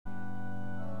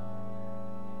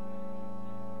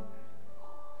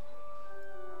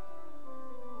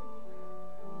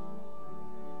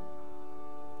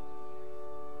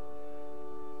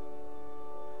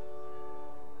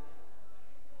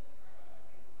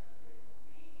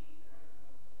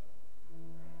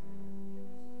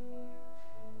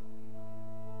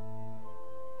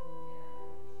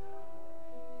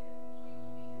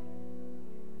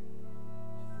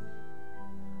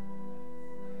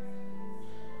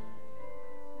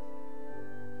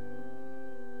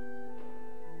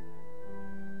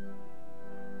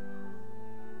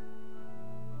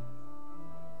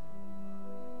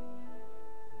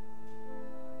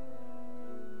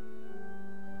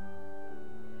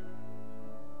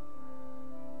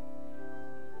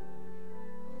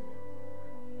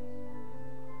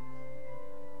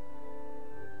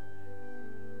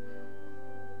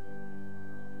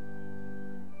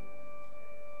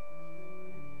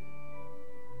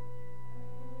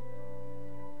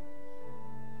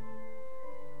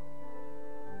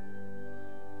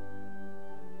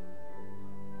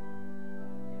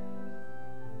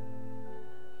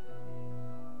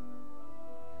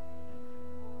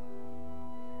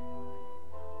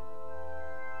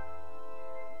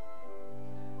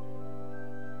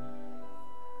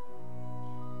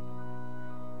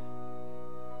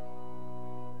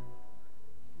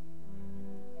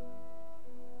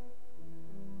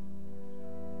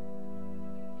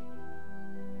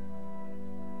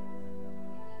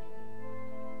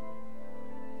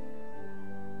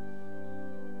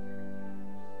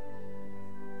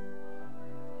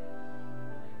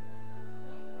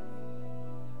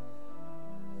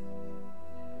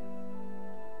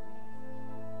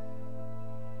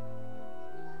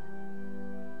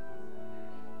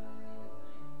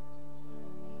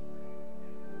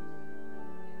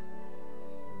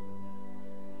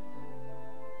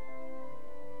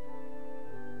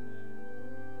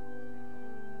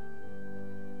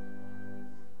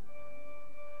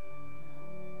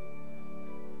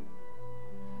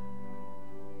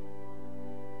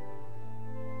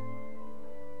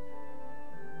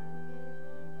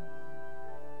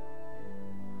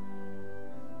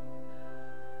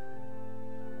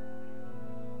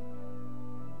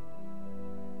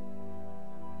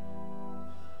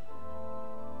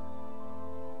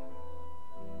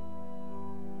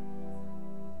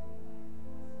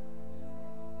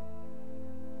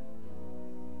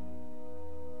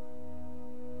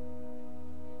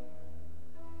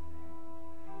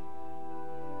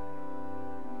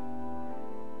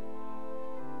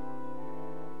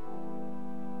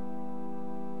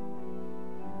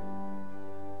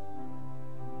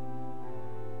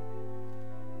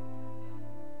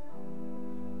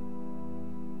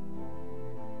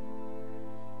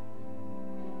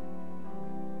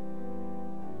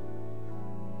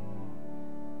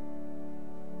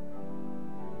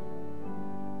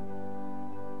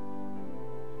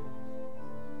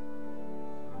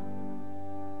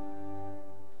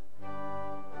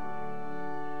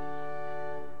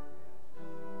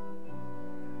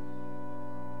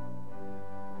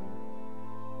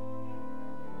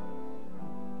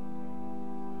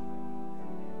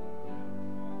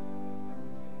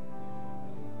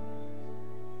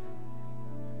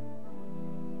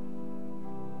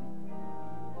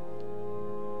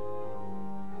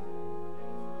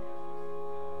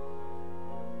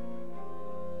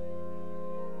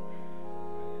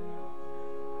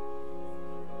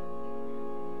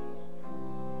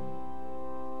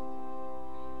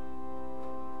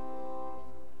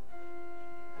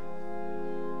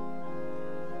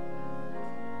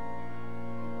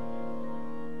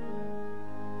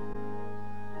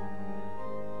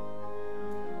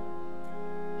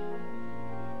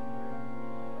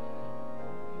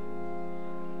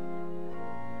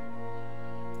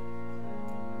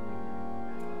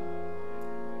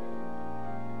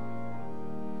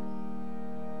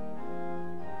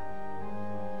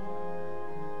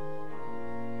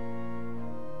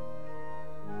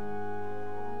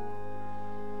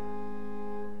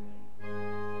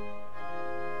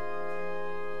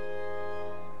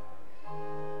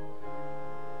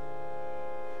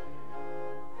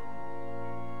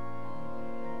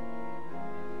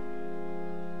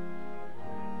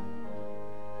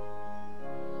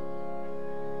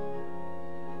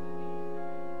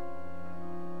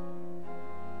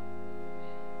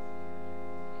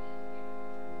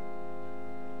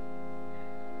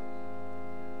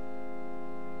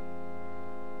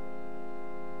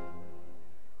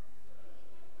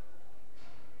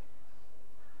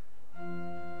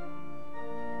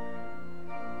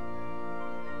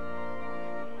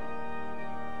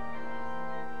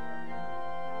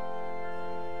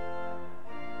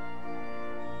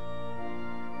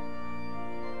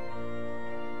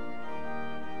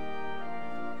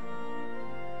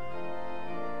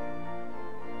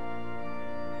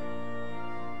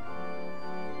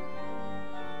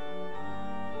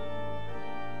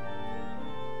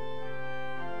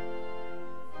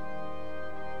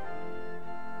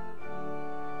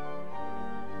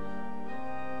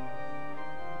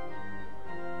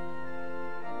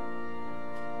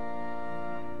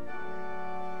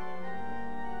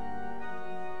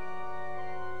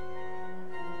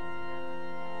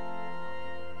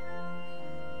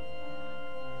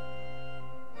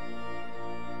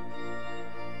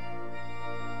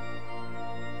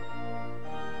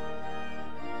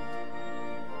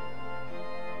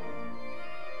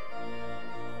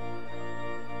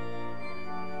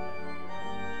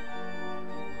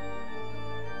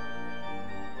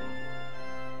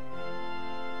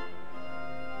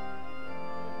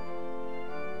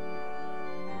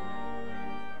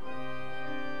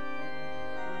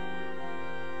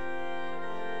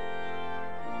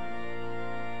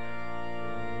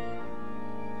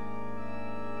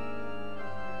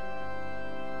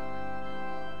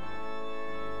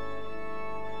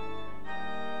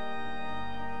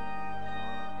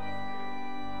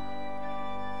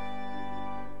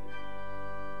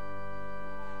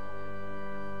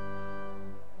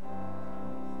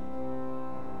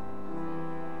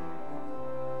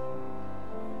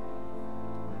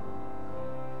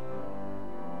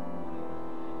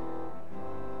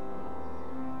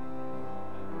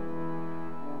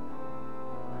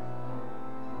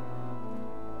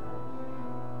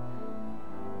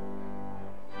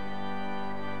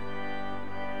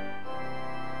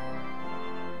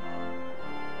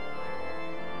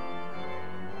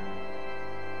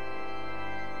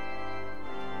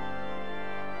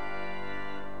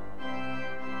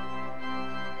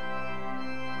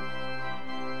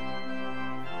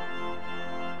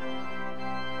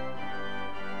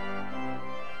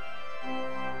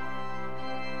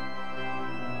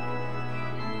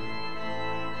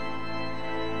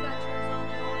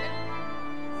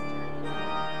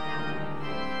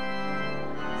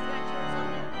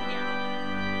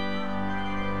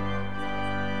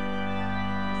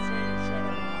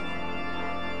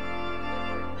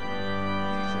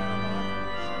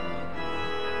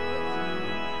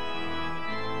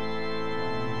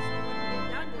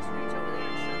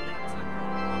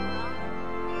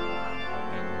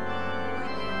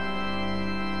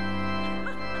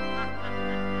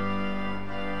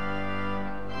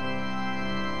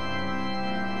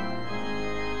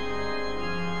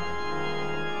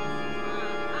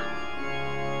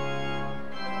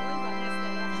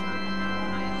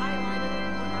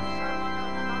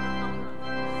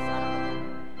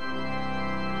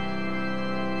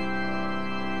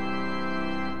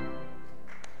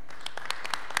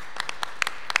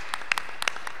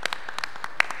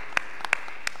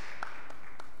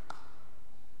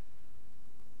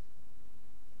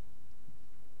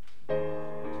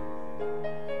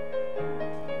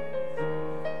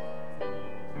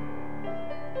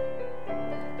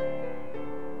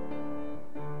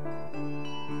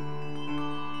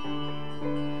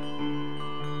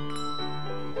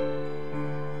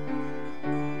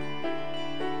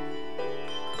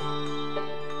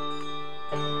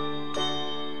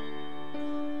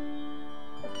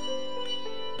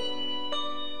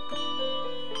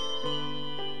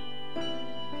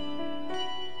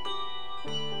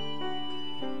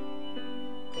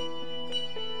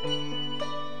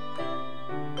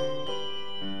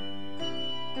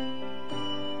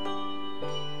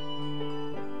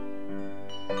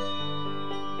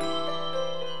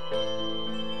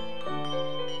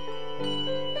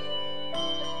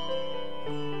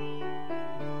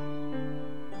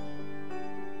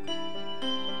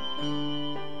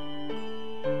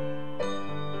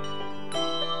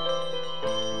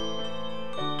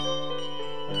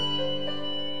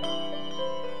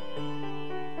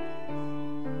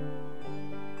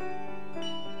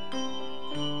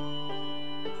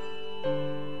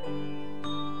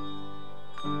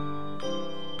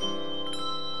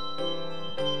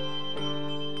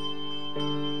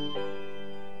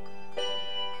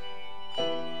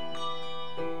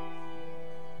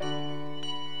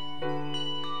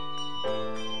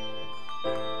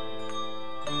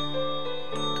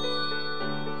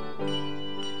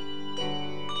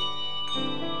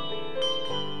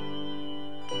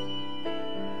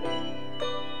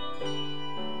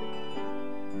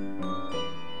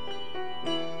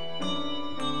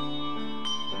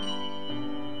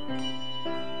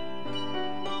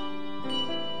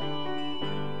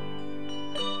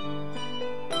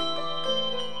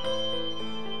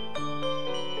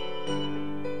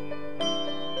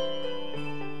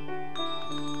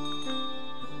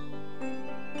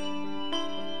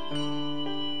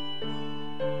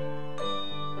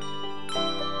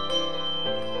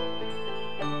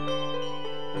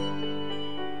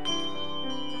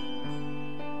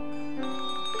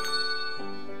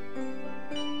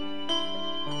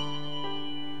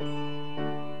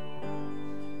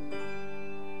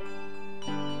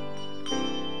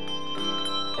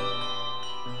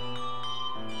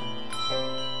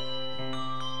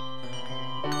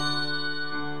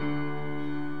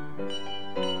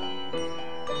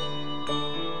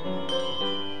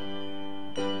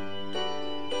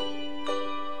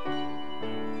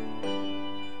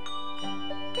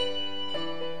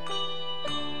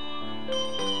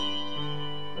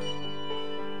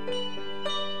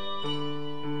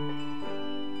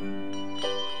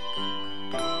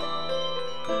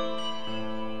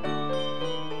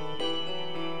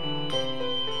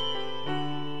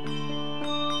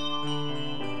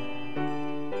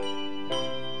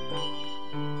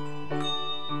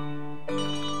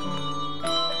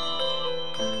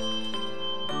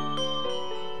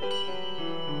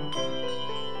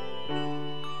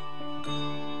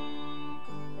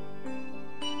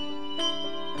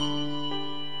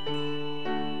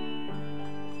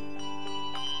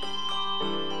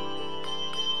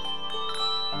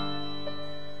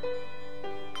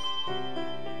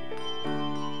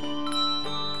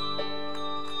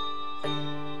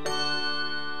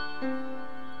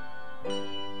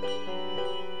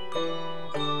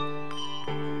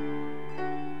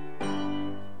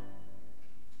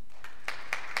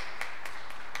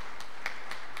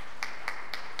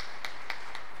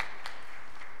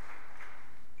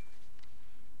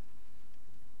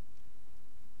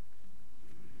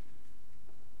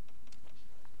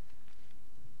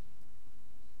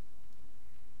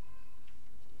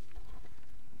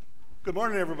Good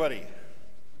morning, everybody,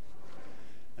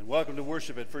 and welcome to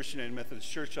worship at First United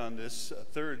Methodist Church on this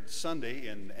third Sunday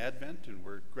in Advent, and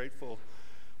we're grateful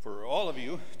for all of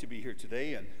you to be here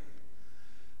today. And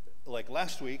like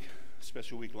last week,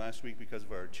 special week last week because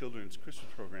of our children's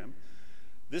Christmas program,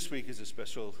 this week is a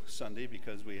special Sunday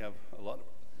because we have a lot of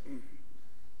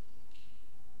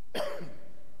a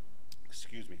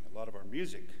lot of our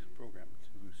music program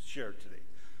to share today.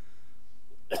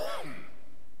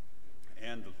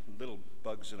 And little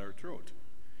bugs in our throat.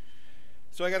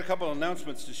 So I got a couple of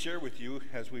announcements to share with you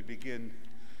as we begin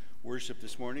worship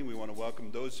this morning. We want to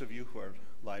welcome those of you who are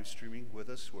live streaming with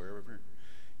us wherever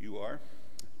you are.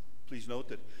 Please note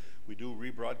that we do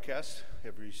rebroadcast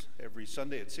every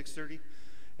Sunday at 6:30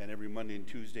 and every Monday and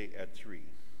Tuesday at 3.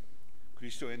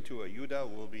 Cristo and Ayuda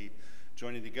will be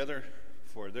joining together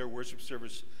for their worship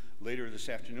service later this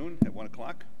afternoon at 1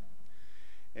 o'clock.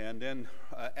 And then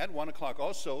at 1 o'clock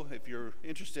also, if you're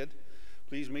interested,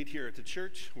 please meet here at the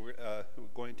church.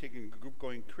 We're taking a group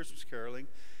going Christmas caroling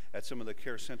at some of the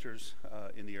care centers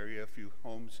in the area, a few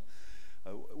homes.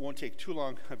 It won't take too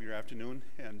long of your afternoon,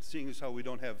 and seeing as how we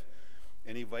don't have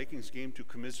any Vikings game to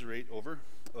commiserate over,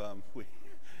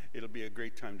 it'll be a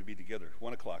great time to be together.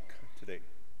 1 o'clock today.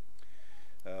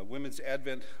 Women's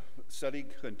Advent study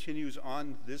continues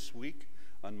on this week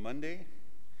on Monday.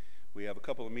 We have a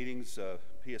couple of meetings.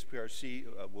 PSPRC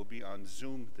will be on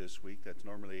Zoom this week. That's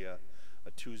normally a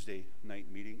Tuesday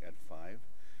night meeting at 5.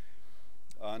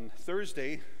 On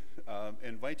Thursday,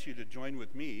 invite you to join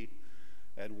with me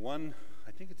at 1,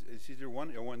 I think it's either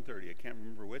 1 or 1:30. I can't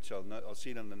remember which. I'll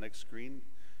see it on the next screen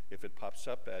if it pops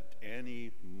up at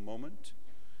any moment.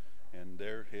 And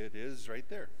there it is right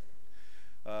there.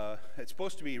 It's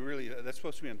supposed to be that's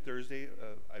supposed to be on Thursday.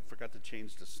 I forgot to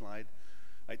change the slide.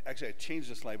 I changed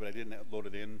the slide, but I didn't load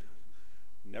it in.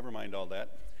 Never mind all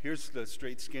that. Here's the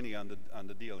straight skinny on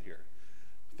the deal here.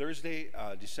 Thursday,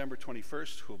 December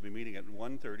 21st, we'll be meeting at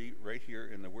 1:30 right here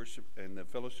in the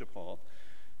fellowship hall.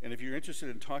 And if you're interested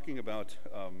in talking about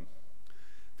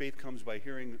faith comes by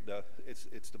hearing,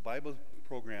 it's the Bible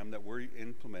program that we're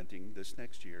implementing this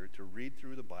next year to read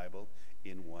through the Bible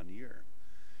in 1 year,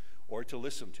 or to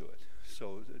listen to it.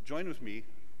 So join with me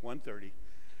 1:30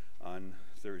 on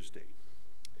Thursday.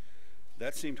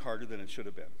 That seemed harder than it should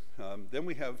have been. Then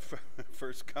we have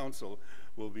First Council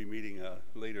will be meeting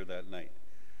later that night.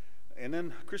 And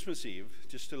then Christmas Eve,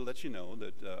 just to let you know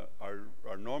that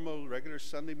our normal regular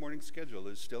Sunday morning schedule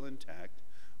is still intact.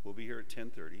 We'll be here at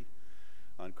 10:30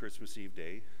 on Christmas Eve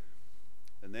day.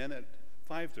 And then at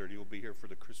 5:30 we'll be here for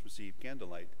the Christmas Eve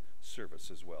candlelight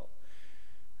service as well.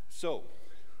 So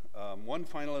one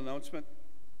final announcement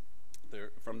there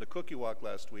from the cookie walk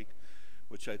last week,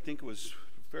 which I think was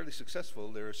fairly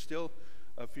successful. There are still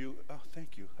a few,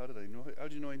 thank you. How did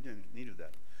you know I needed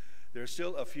that? There are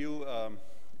still a few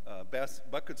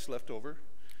buckets left over.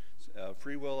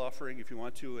 Free will offering if you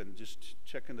want to, and just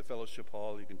check in the fellowship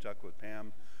hall. You can talk with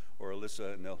Pam or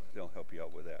Alyssa, and they'll help you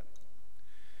out with that.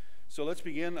 So let's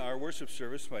begin our worship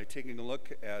service by taking a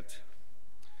look at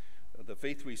the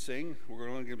faith we sing. We're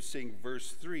only going to sing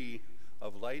verse 3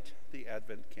 of Light the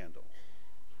Advent Candle.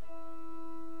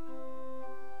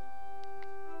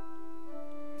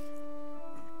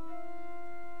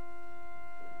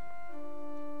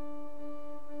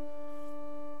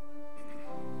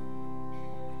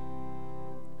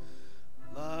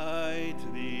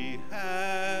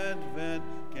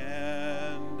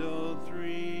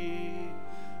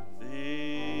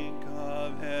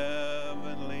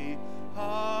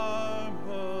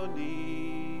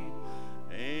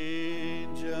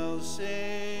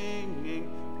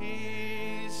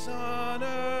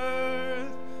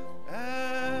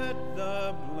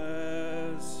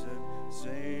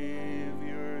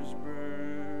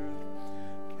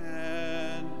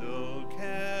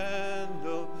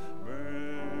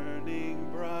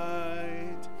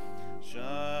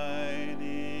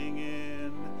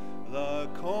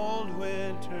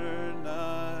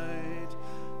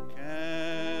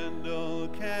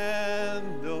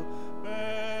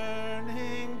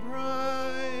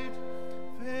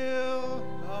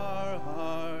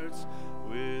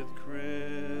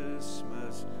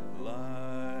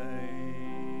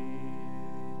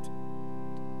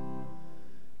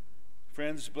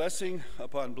 Friends, blessing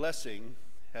upon blessing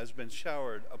has been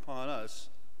showered upon us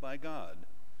by God.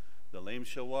 The lame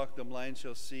shall walk, the blind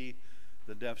shall see,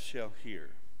 the deaf shall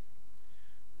hear.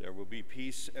 There will be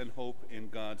peace and hope in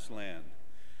God's land.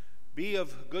 Be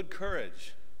of good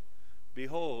courage.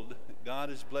 Behold, God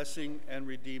is blessing and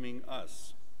redeeming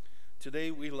us. Today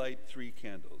we light 3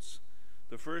 candles.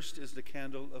 The first is the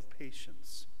candle of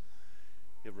patience.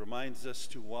 It reminds us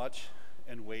to watch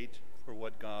and wait for for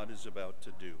what God is about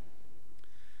to do.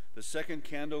 The second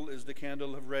candle is the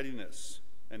candle of readiness,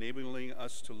 enabling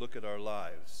us to look at our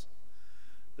lives.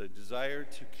 The desire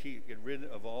to get rid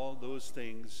of all those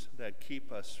things that keep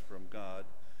us from God,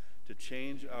 to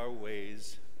change our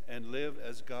ways and live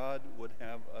as God would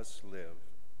have us live.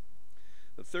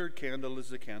 The third candle is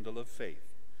the candle of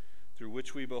faith, through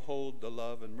which we behold the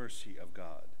love and mercy of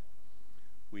God.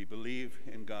 We believe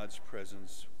in God's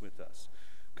presence with us.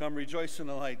 Come, rejoice in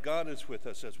the light. God is with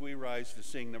us as we rise to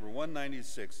sing number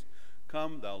 196,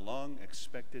 Come, Thou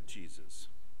Long-Expected Jesus.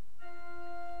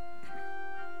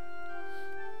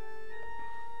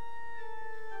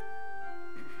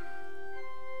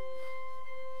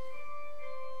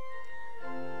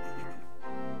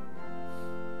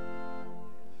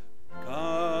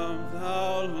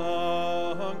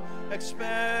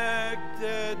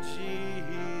 Expected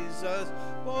Jesus,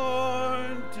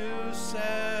 born to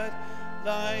set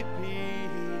thy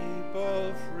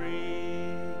people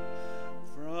free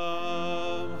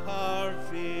from our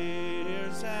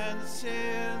fears and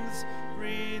sins.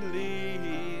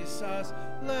 Release us,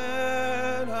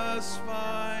 let us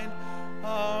find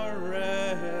our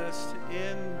rest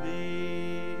in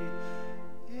thee.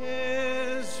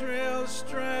 Israel's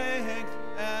strength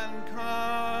and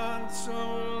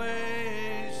consolation,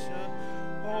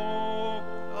 hope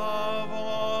of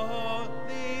all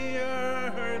the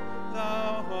earth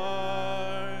thou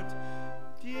art,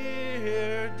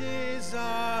 dear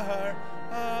desire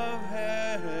of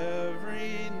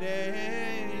every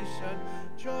nation,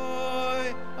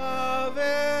 joy of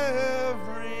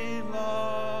every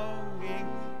longing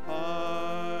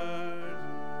heart.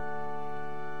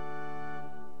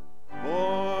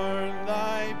 Born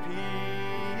thy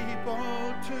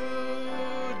people to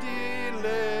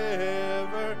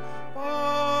deliver,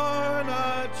 born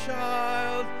a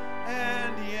child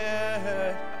and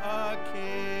yet a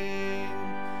king,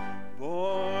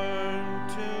 born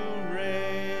to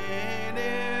reign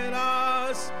in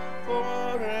us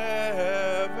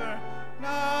forever.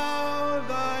 Now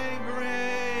thy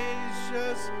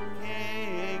gracious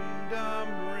kingdom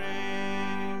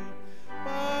reign,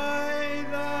 by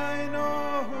thine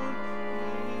own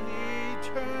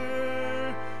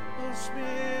eternal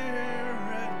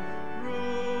Spirit,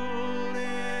 rule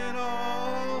in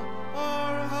all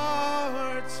our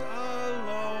hearts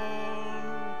alone.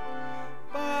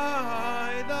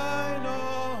 By thine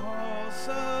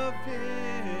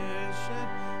all-sufficient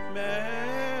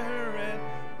merit,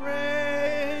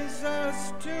 raise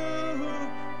us to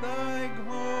thy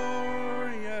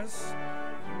glorious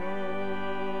throne.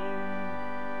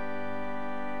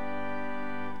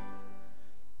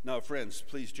 Now, friends,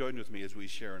 please join with me as we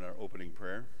share in our opening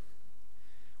prayer.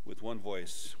 With one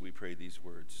voice, we pray these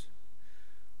words.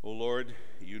 O Lord,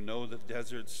 you know the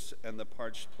deserts and the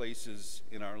parched places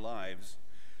in our lives.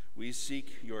 We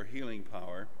seek your healing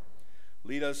power.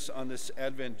 Lead us on this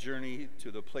Advent journey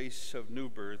to the place of new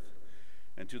birth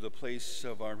and to the place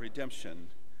of our redemption,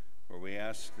 for we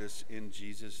ask this in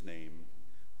Jesus' name.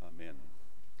 Amen.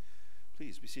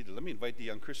 Please be seated. Let me invite the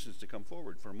young Christians to come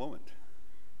forward for a moment.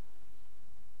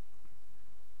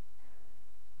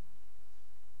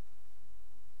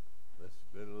 This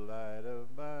little light of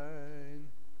mine,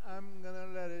 I'm gonna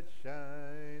let it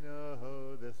shine.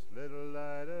 Oh, this little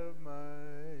light of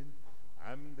mine,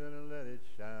 I'm gonna let it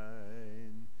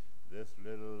shine. This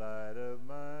little light of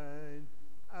mine,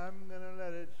 I'm gonna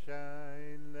let it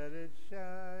shine. Let it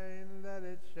shine, let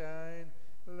it shine,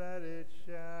 let it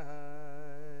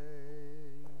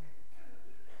shine.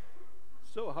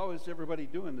 So, how is everybody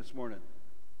doing this morning?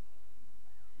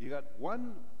 You got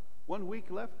one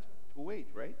week left to wait,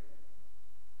 right?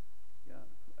 Yeah,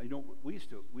 I know we used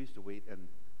to wait,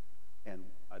 and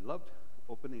I loved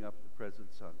opening up the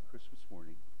presents on Christmas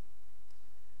morning.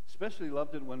 Especially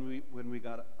loved it when we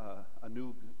got a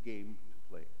new game to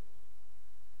play.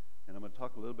 And I'm going to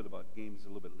talk a little bit about games a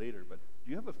little bit later. But do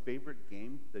you have a favorite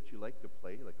game that you like to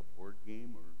play, like a board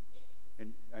game, or?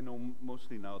 And I know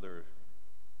mostly now they're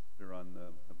on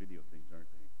video things,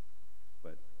 aren't they?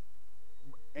 But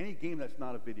any game that's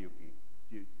not a video game,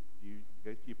 do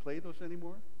you play those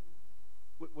anymore?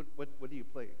 What do you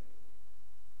play?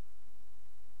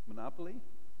 Monopoly?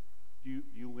 Do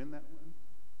you win that one?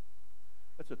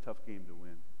 That's a tough game to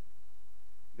win.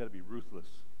 You got to be ruthless.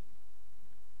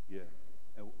 Yeah.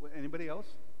 Anybody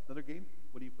else? Another game?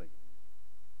 What do you play?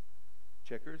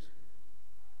 Checkers?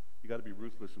 You got to be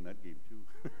ruthless in that game too.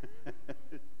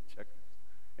 Checkers.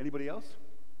 Anybody else?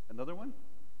 Another one?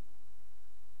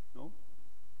 No?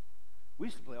 We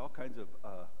used to play all kinds of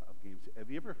games. Have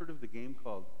you ever heard of the game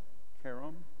called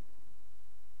Carom?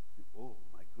 Oh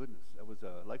my goodness, that was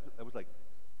like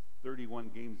 31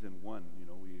 games in one. You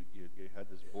know, you had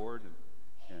this board,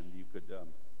 and you could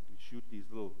you shoot these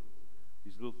little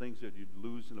things that you'd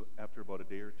lose after about a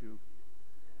day or two.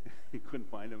 You couldn't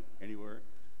find them anywhere,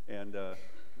 and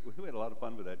we had a lot of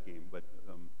fun with that game. But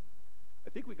I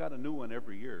think we got a new one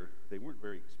every year. They weren't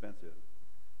very expensive,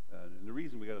 and the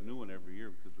reason we got a new one every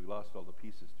year because we lost all the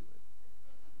pieces to it.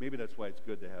 Maybe that's why it's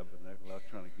good to have an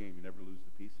electronic game. You never lose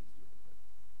the pieces to it.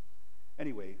 But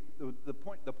anyway, the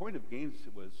point of games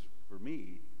was, for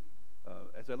me,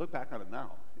 as I look back on it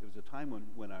now, it was a time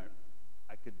when I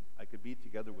could be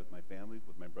together with my family,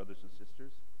 with my brothers and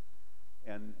sisters,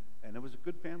 and it was a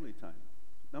good family time.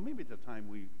 Now, maybe at the time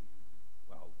we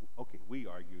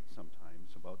argued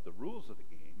sometimes about the rules of the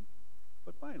game,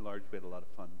 but by and large, we had a lot of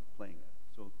fun playing it.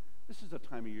 So this is a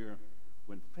time of year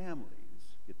when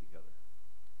families get together,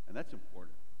 and that's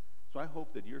important. So I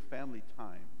hope that your family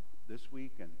time this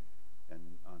week and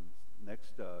on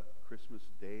next Christmas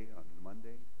Day on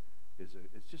Monday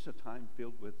it's just a time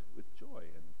filled with joy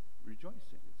and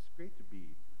rejoicing. It's great to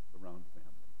be around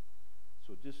family.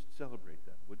 So just celebrate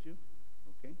that, would you?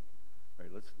 Okay? All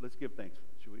right, let's give thanks,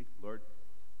 shall we? Lord,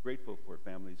 grateful for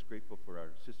families, grateful for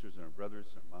our sisters and our brothers,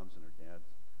 our moms and our dads,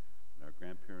 and our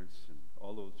grandparents, and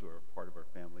all those who are a part of our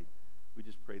family. We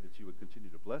just pray that you would continue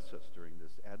to bless us during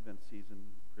this Advent season,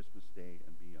 Christmas Day,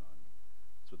 and beyond,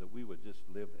 so that we would just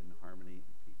live in harmony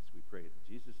and peace. We pray it in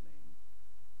Jesus' name.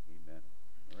 Amen.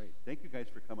 All right. Thank you guys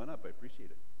for coming up. I appreciate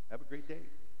it. Have a great day.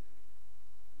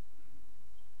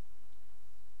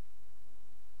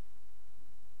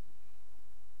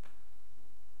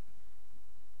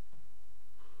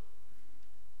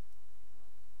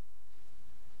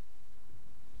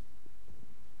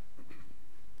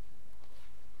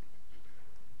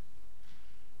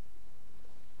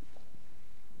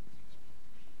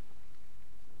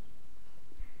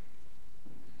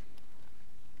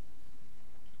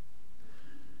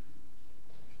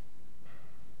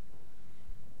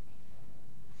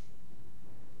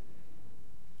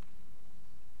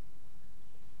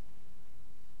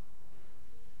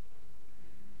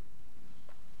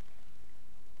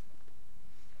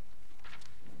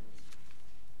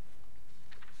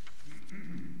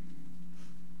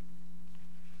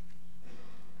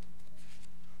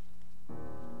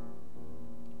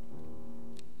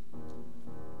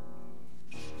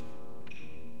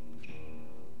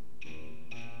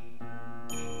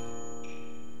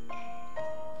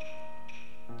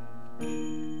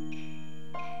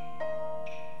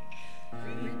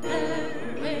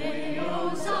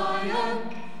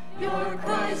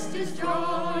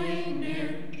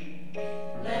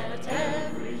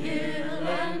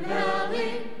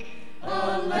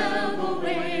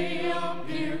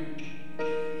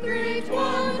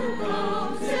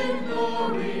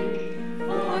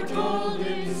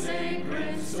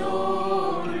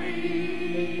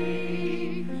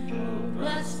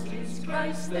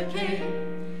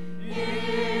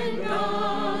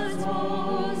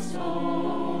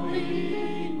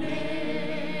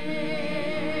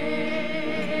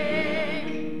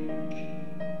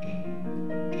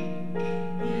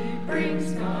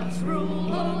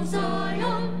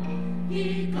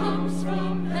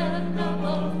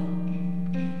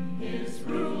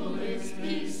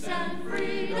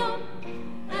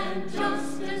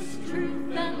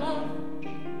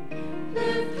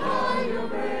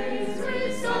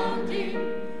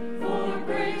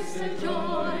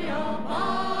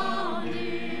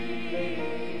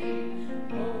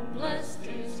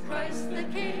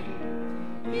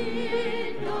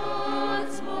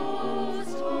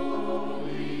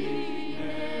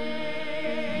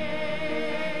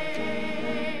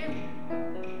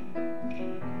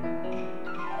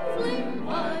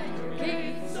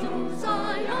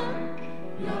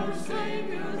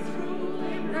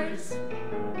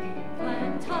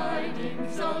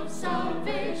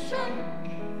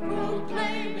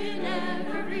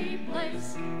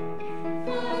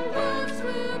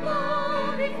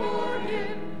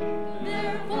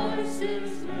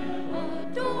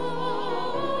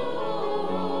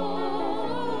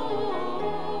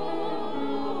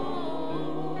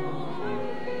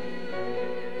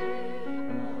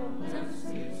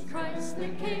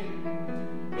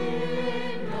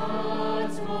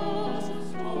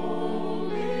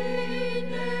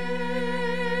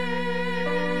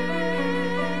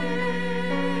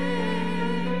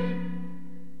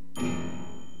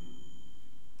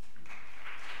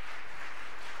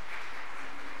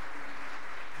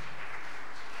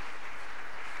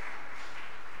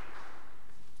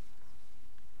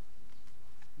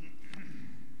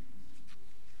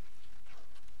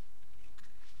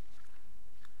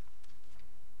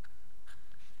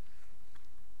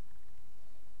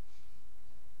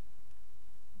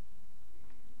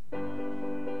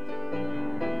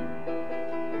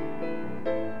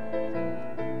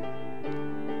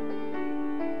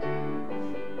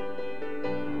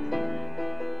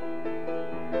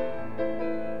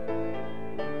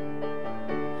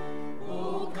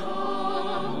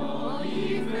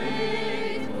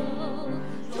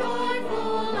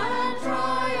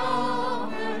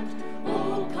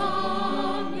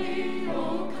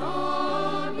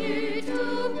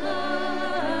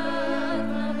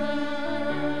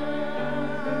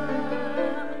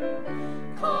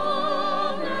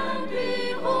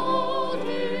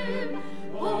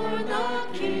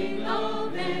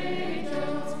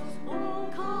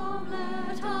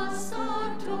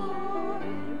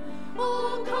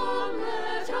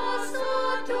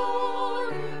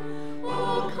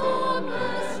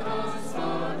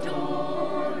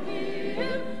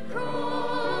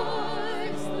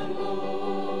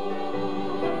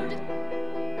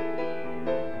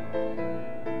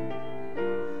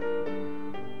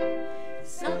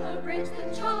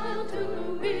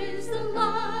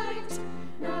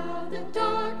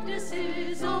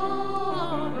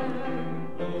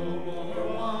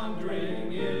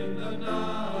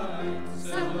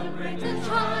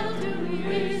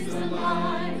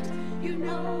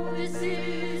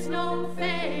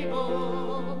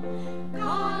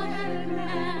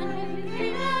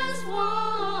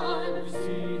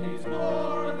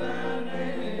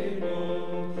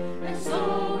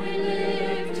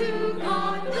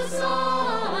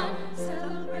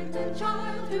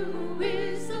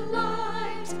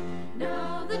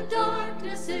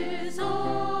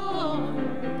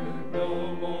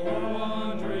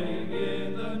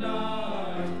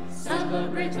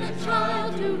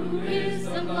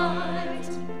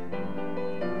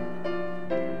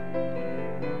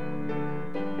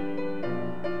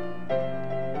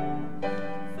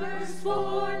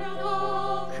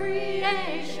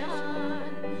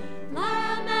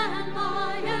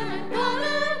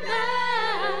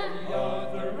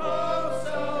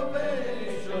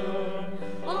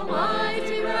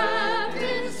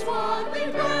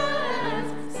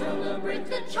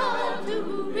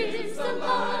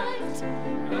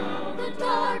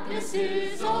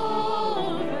 darkness is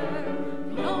over.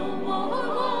 No more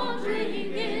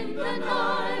wandering in the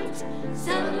night.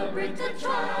 Celebrate the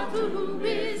child who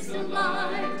is the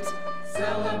light.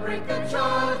 Celebrate the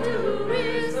child who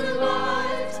is the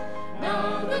light.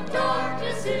 Now the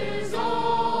darkness is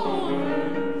over.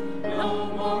 No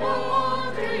more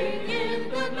wandering in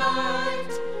the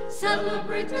night.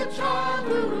 Celebrate the child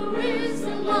who is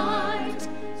the light.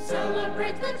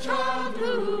 Celebrate the child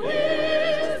who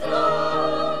is the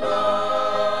light.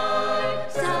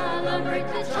 Celebrate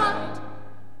the child.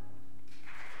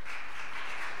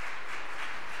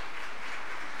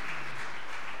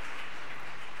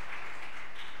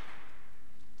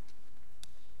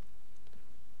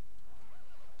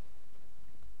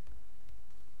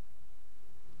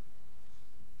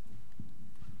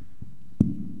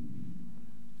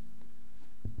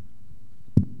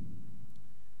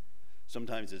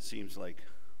 Sometimes it seems like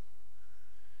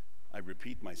I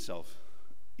repeat myself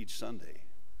each Sunday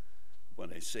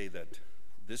when I say that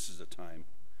this is a time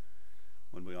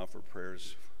when we offer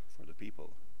prayers for the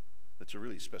people. That's a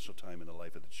really special time in the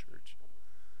life of the church,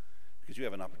 because you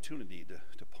have an opportunity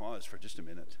to pause for just a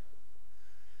minute,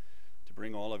 to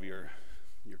bring all of your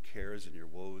cares and your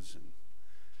woes and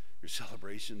your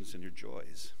celebrations and your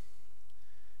joys,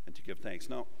 and to give thanks.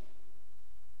 Now,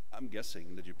 I'm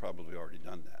guessing that you've probably already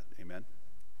done that. Amen?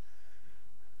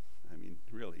 I mean,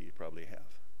 really, you probably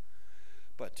have.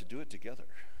 But to do it together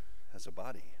as a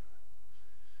body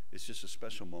is just a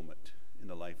special moment in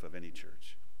the life of any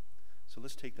church. So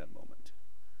let's take that moment.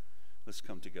 Let's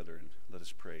come together and let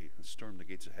us pray and storm the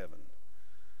gates of heaven,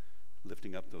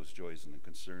 lifting up those joys and the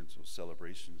concerns, those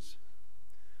celebrations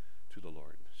to the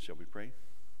Lord. Shall we pray?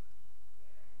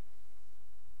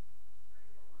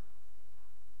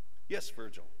 Yes,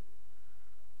 Virgil.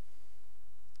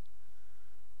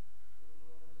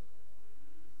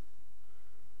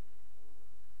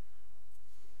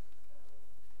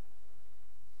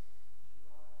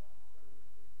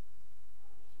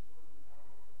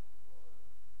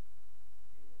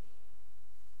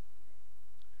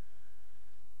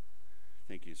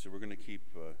 Thank you. So we're going to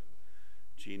keep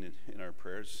Jean in our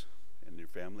prayers and your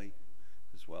family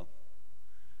as well.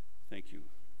 Thank you,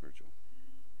 Virgil.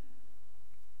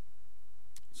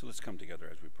 So let's come together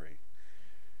as we pray.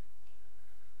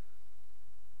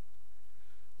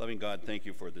 Loving God, thank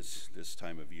you for this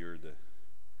time of year,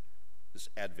 this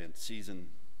Advent season,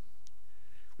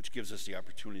 which gives us the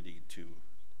opportunity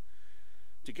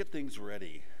to get things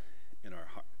ready in our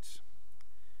hearts,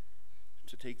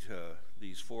 to take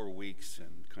these 4 weeks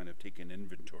and kind of take an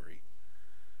inventory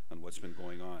on what's been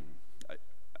going on.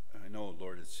 I know,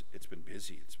 Lord, it's been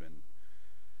busy. It's been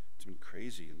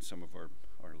crazy in some of our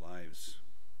lives.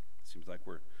 It seems like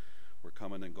we're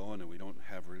coming and going, and we don't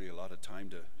have really a lot of time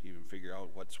to even figure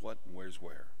out what's what and where's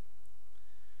where.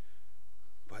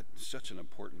 But it's such an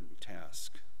important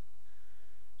task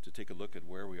to take a look at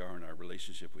where we are in our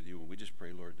relationship with you. And we just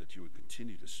pray, Lord, that you would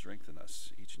continue to strengthen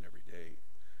us each and every day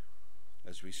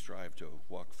as we strive to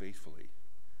walk faithfully,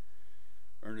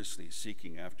 earnestly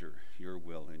seeking after your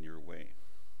will and your way.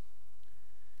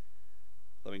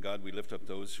 Loving God, we lift up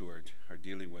those who are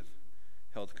dealing with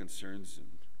health concerns, and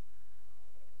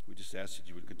we just ask that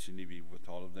you would continue to be with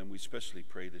all of them. We especially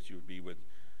pray that you would be with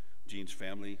Jean's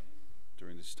family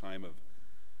during this time of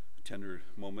tender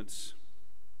moments.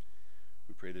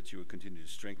 We pray that you would continue to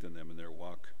strengthen them in their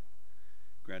walk,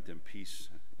 grant them peace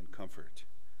and comfort.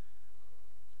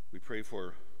 We pray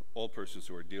for all persons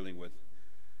who are dealing with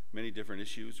many different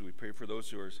issues. We pray for those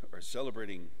who are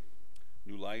celebrating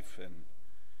new life and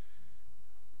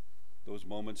those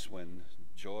moments when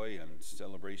joy and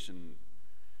celebration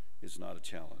is not a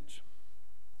challenge.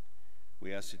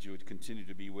 We ask that you would continue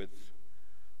to be with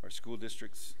our school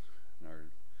districts and our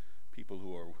people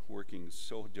who are working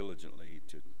so diligently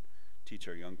to teach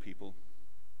our young people,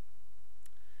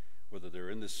 whether they're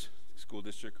in this school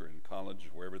district or in college,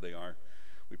 wherever they are.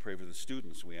 We pray for the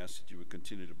students. We ask that you would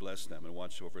continue to bless them and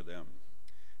watch over them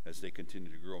as they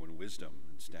continue to grow in wisdom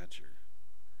and stature.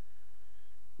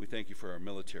 We thank you for our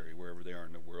military, wherever they are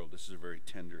in the world. This is a very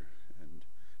tender and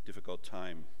difficult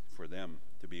time for them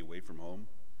to be away from home.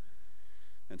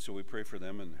 And so we pray for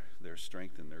them and their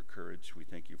strength and their courage. We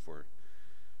thank you for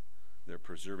their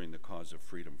preserving the cause of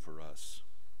freedom for us.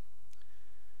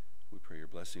 We pray your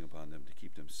blessing upon them to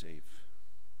keep them safe.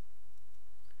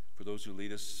 For those who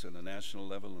lead us on the national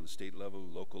level, on the state level,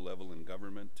 local level, in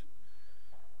government,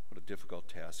 what a difficult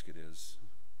task it is.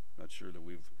 I'm not sure that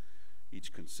we've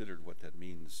each considered what that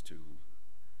means to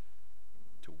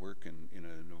work in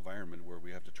an environment where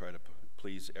we have to try to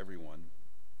please everyone.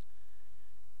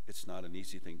 It's not an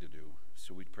easy thing to do.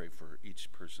 So we pray for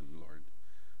each person, Lord,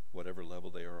 whatever level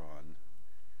they are on,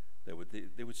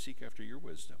 they would seek after your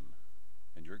wisdom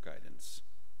and your guidance.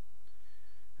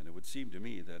 And it would seem to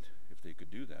me that if they could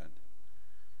do that,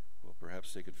 well,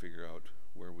 perhaps they could figure out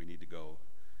where we need to go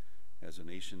as a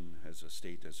nation, as a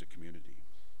state, as a community.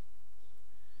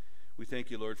 We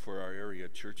thank you, Lord, for our area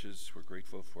churches. We're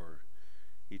grateful for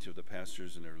each of the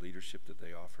pastors and their leadership that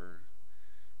they offer,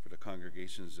 for the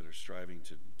congregations that are striving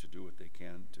to do what they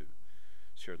can to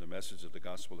share the message of the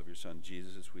gospel of your Son,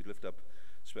 Jesus. We lift up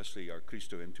especially our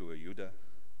Cristo en tu ayuda,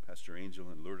 Pastor Angel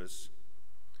and Lourdes.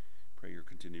 Pray your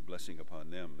continued blessing upon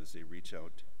them as they reach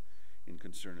out in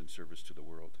concern and service to the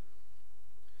world.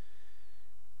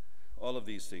 All of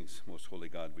these things, most holy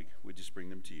God, we just bring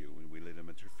them to you and we lay them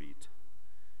at your feet.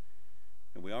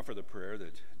 And we offer the prayer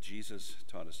that Jesus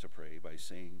taught us to pray by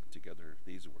saying together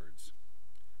these words: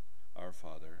 Our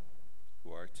Father,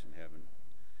 who art in heaven,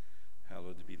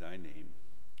 hallowed be thy name.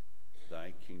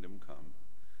 Thy kingdom come,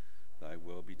 thy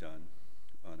will be done,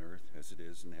 on earth as it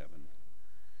is in heaven.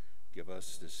 Give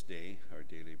us this day our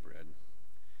daily bread,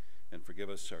 and forgive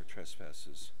us our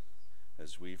trespasses,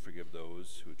 as we forgive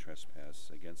those who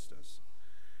trespass against us.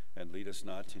 And lead us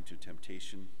not into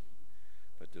temptation,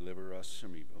 but deliver us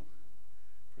from evil.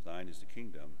 For thine is the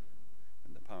kingdom,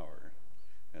 and the power,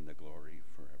 and the glory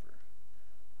forever.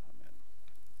 Amen.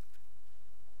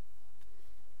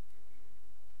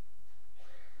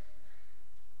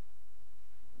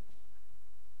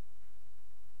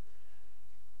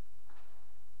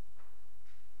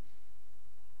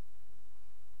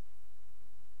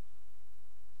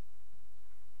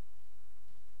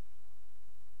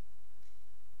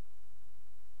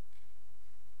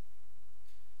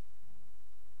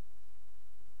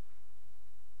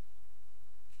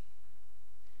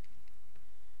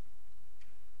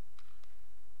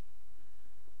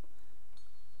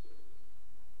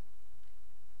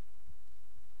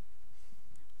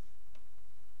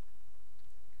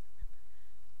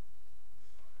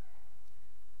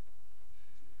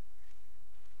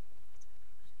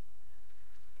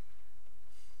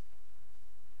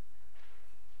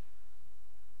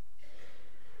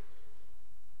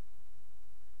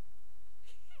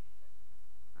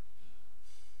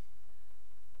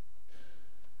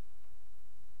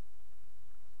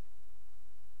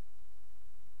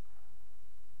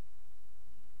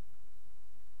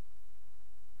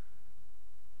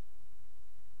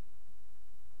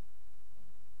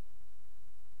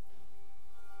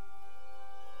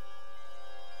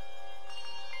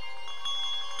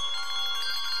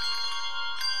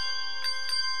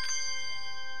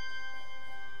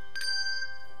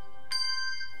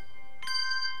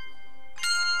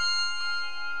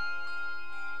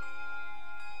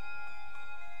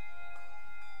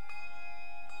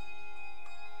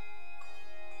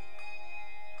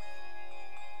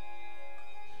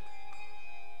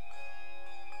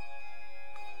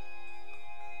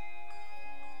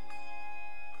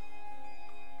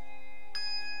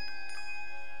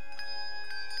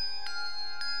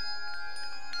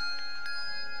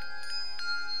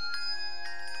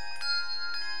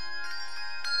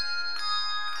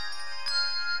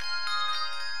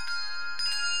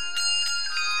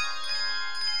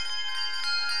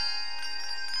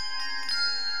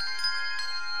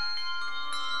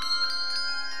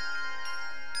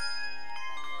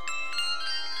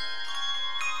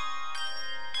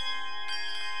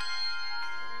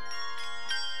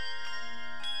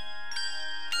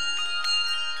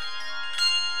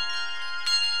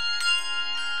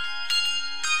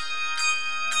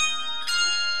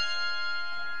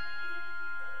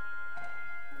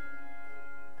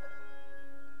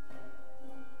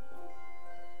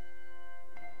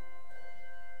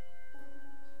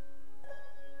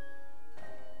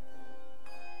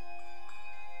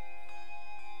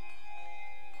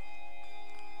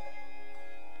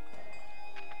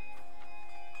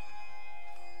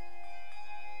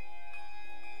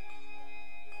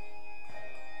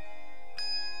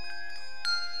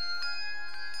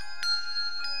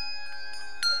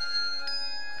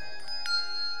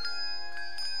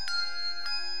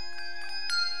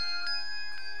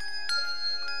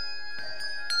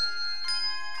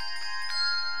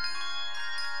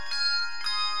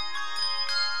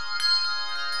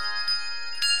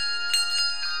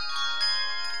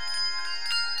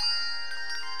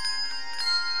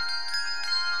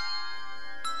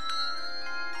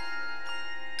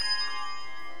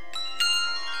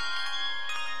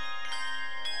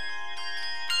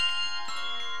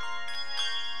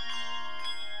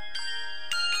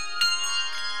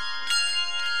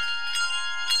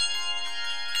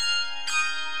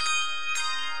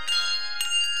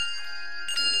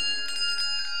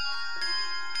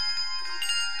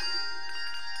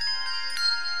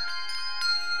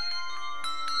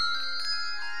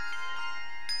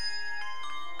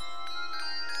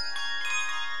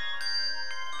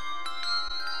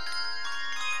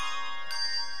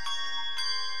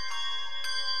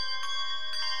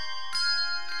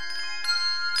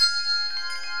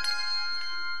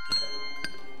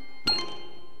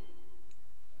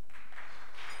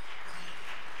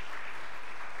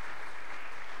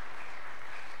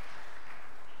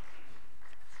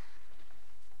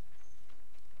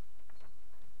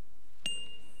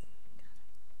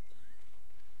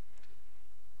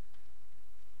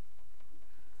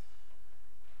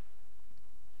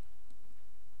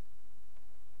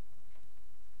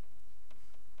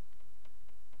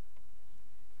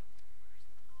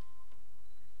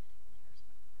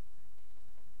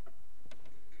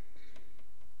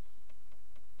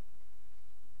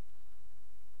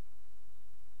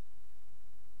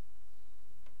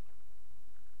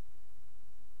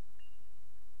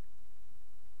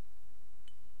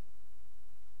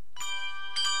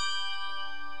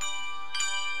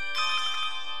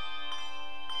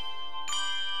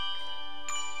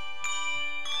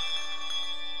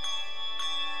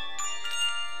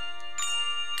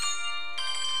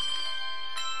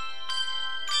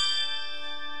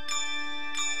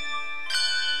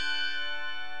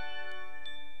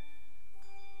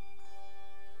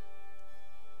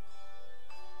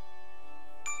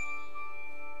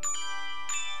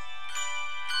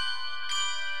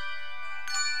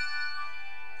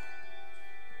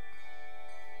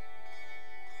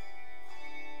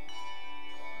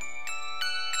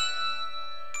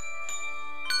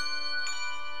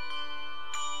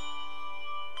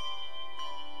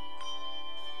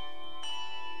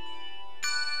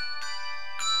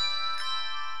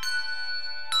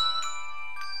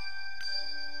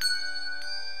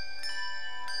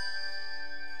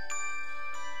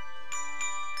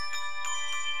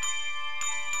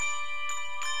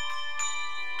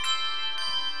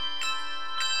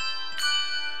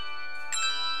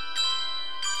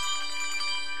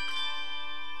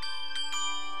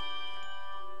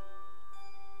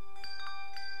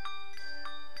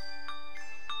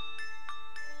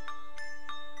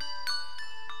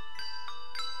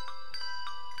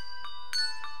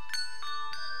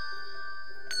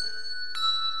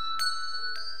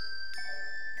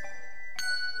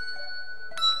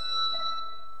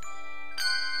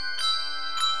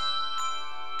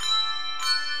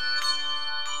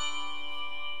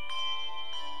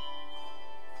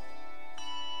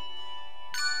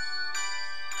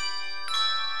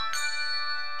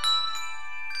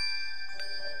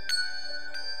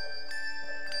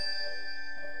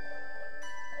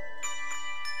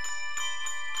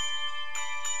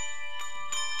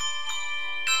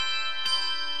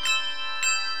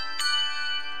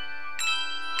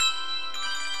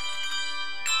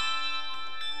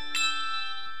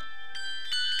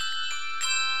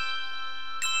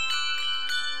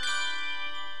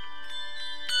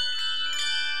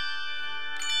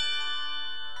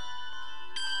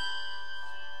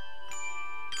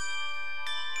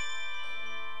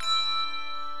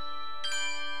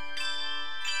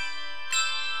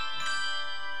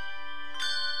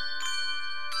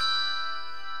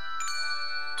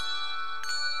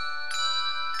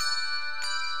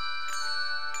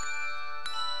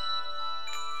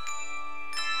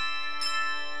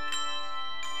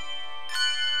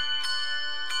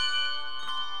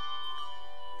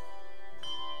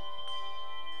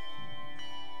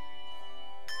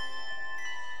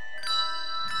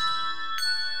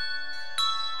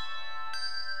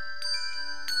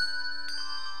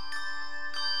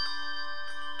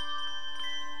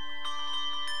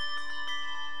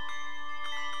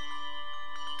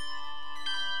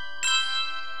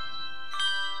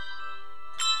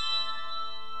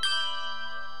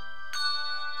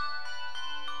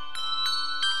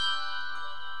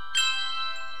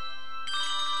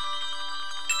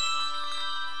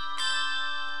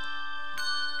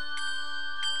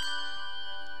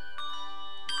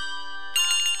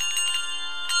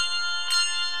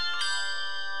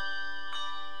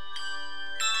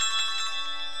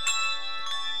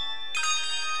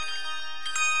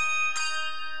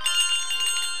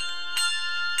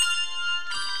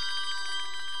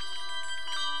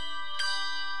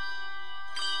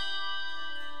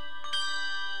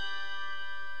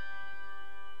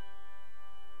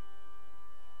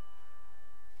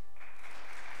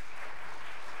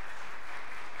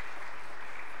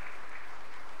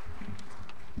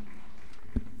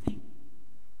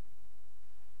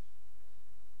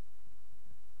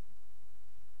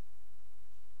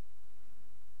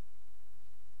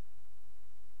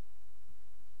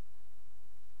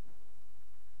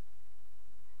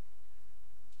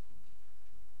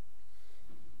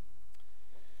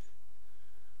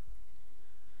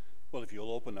 Well, if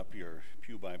you'll open up your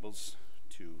Pew Bibles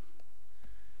to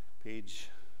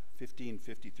page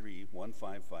 1553,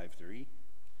 1553,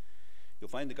 you'll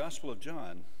find the Gospel of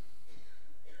John.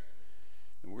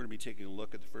 And we're going to be taking a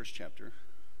look at the first chapter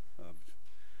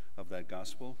of that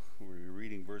Gospel. We're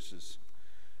reading verses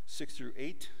 6 through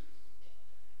 8,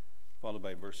 followed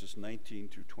by verses 19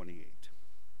 through 28. Let's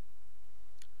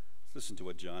listen to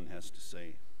what John has to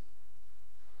say.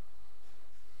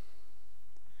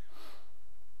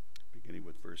 Beginning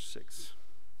with verse 6.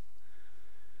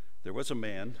 There was a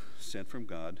man sent from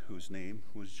God whose name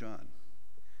was John.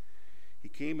 He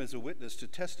came as a witness to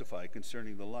testify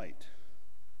concerning the light,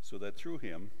 so that through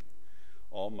him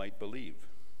all might believe.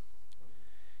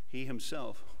 He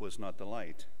himself was not the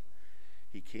light.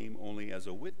 He came only as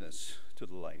a witness to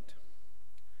the light.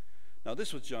 Now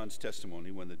this was John's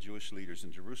testimony when the Jewish leaders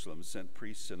in Jerusalem sent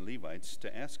priests and Levites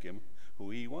to ask him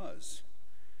who he was.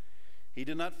 He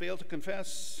did not fail to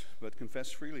confess, but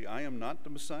confessed freely, "I am not the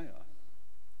Messiah."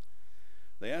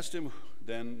 They asked him,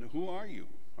 "Then who are you?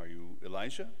 Are you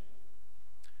Elijah?"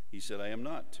 He said, "I am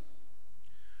not."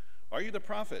 "Are you the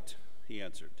prophet?" He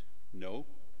answered, "No."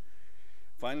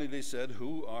 Finally they said,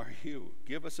 "Who are you?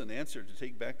 Give us an answer to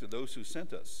take back to those who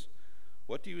sent us.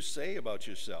 What do you say about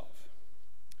yourself?"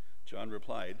 John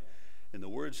replied, in the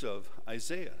words of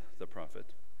Isaiah the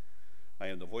prophet, "I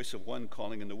am the voice of one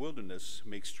calling in the wilderness,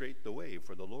 make straight the way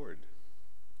for the Lord."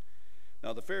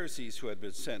 Now the Pharisees who had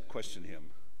been sent questioned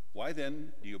him, "Why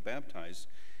then do you baptize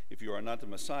if you are not the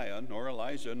Messiah, nor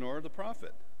Elijah, nor the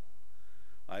prophet?"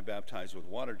 "I baptize with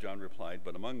water," John replied,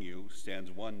 "but among you stands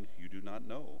one you do not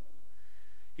know.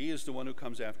 He is the one who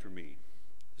comes after me,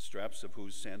 the straps of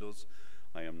whose sandals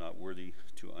I am not worthy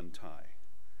to untie."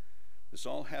 This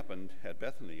all happened at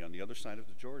Bethany on the other side of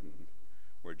the Jordan,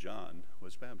 where John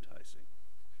was baptizing.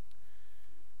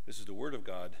 This is the word of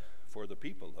God for the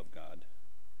people of God.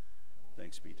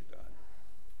 Thanks be to God.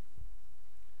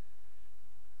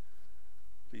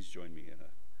 Please join me in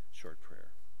a short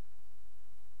prayer.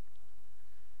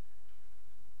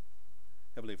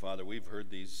 Heavenly Father, we've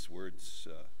heard these words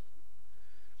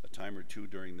a time or two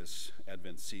during this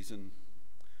Advent season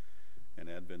and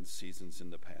Advent seasons in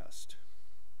the past.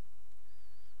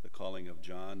 The calling of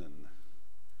John and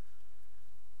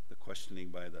the questioning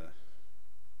by the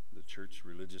church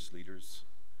religious leaders.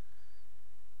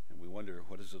 And we wonder,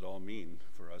 what does it all mean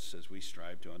for us as we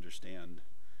strive to understand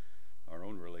our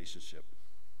own relationship?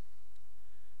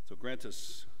 So grant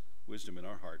us wisdom in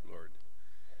our heart, Lord,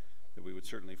 that we would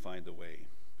certainly find the way,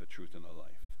 the truth, and the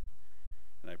life.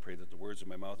 And I pray that the words of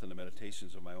my mouth and the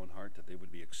meditations of my own heart, that they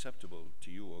would be acceptable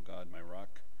to you, O God, my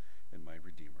rock and my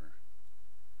redeemer.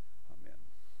 Amen.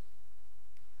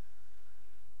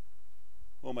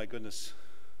 Oh my goodness,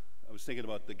 I was thinking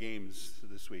about the games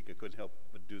this week. I couldn't help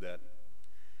but do that.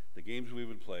 The games we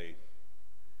would play.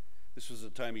 This was a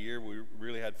time of year we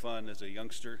really had fun as a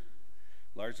youngster,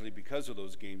 largely because of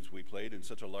those games we played and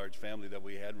such a large family that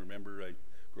we had. Remember, I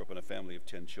grew up in a family of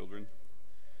 10 children.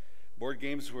 Board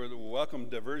games were the welcome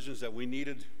diversions that we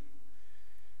needed,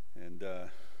 and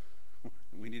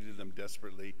we needed them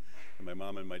desperately. And my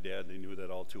mom and my dad, they knew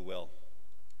that all too well.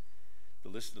 The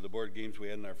list of the board games we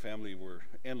had in our family were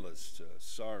endless.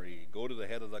 Sorry, Go to the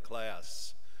Head of the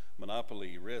Class,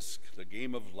 Monopoly, Risk, The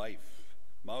Game of Life,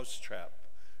 Mousetrap,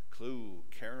 Clue,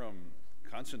 Carom,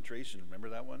 Concentration. Remember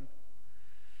that one?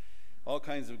 All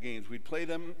kinds of games. We'd play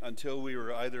them until we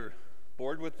were either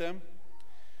bored with them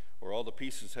or all the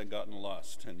pieces had gotten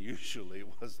lost, and usually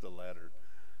it was the latter.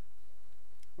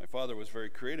 My father was very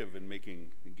creative in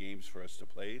making games for us to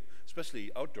play,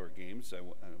 especially outdoor games. I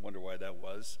wonder why that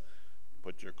was.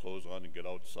 Put your clothes on and get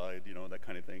outside, you know, that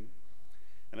kind of thing.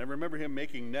 And I remember him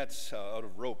making nets out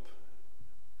of rope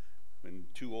and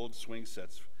 2 old swing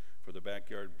sets for the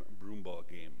backyard broom ball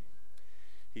game.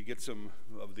 He'd get some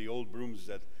of the old brooms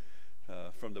that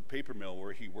from the paper mill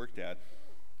where he worked at,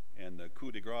 and the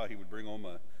coup de grace, he would bring home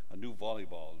a new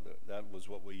volleyball. That was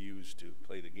what we used to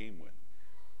play the game with.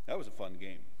 That was a fun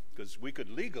game because we could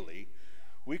legally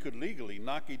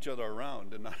knock each other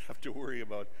around and not have to worry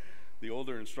about the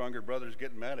older and stronger brothers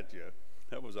getting mad at you.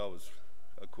 That was always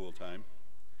a cool time.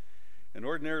 And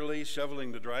ordinarily,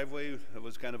 shoveling the driveway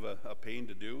was kind of a pain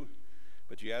to do.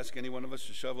 But you ask any one of us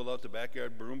to shovel out the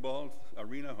backyard broom ball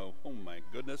arena, oh my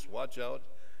goodness, watch out.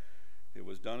 It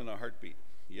was done in a heartbeat.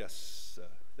 Yes,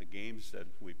 the games that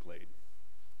we played.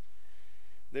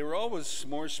 They were always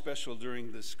more special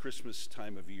during this Christmas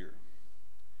time of year.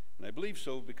 And I believe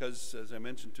so because, as I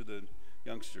mentioned to the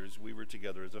youngsters, we were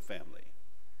together as a family.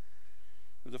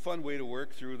 It was a fun way to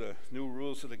work through the new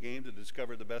rules of the game to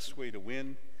discover the best way to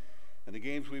win. And the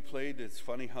games we played, it's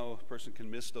funny how a person can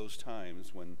miss those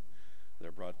times when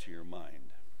they're brought to your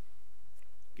mind.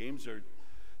 Games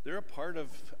they're a part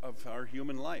of our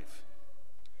human life.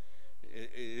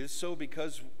 It is so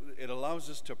because it allows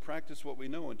us to practice what we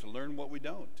know and to learn what we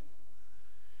don't.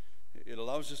 It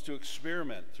allows us to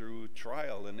experiment through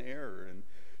trial and error and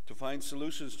to find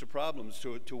solutions to problems,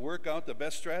 to work out the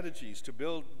best strategies, to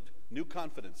build new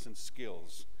confidence and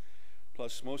skills.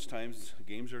 Plus, most times,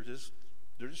 games are just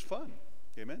fun.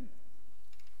 Amen?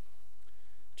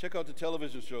 Check out the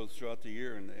television shows throughout the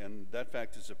year, and that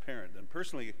fact is apparent. And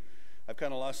personally, I've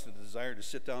kind of lost the desire to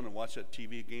sit down and watch that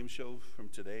TV game show from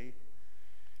today.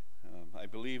 I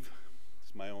believe,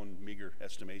 it's my own meager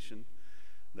estimation,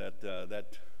 that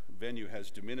that venue has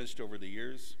diminished over the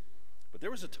years. But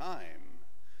there was a time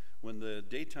when the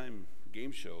daytime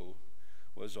game show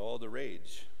was all the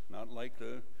rage, not like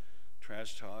the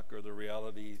trash talk or the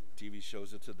reality TV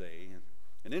shows of today.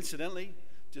 And incidentally,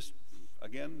 just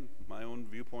again, my own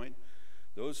viewpoint,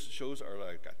 those shows are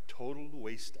like a total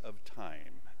waste of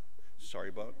time. Sorry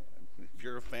about, if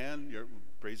you're a fan,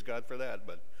 praise God for that,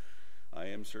 but I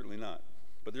am certainly not.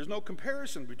 But there's no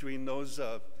comparison between those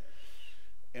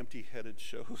empty-headed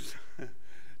shows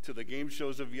to the game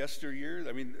shows of yesteryear.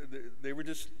 I mean, they were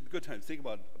just good times. Think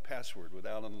about Password with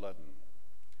Alan Ludden,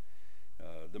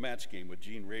 the Match Game with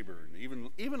Gene Rayburn,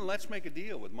 even Let's Make a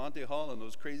Deal with Monte Hall and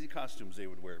those crazy costumes they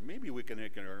would wear. Maybe we can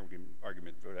make an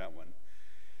argument for that one.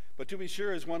 But to be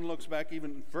sure, as one looks back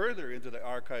even further into the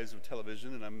archives of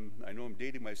television, and I know I'm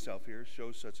dating myself here,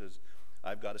 shows such as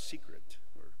I've Got a Secret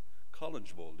or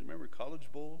College Bowl. Do you remember College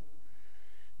Bowl?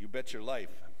 You Bet Your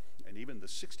Life, and even the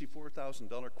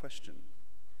 $64,000 Question.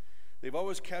 They've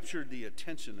always captured the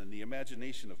attention and the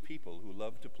imagination of people who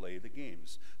love to play the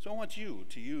games. So I want you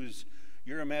to use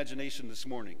your imagination this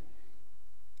morning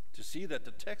to see that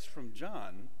the text from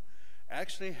John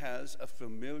actually has a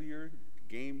familiar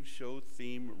game show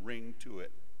theme ring to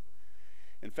it.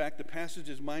 In fact, the passage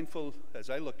is mindful, as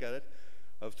I look at it,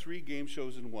 of 3 game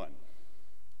shows in one.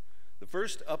 The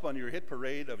first up on your hit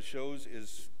parade of shows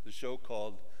is the show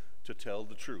called To Tell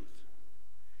the Truth.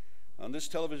 On this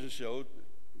television show,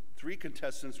 3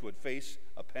 contestants would face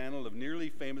a panel of nearly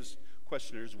famous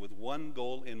questioners with one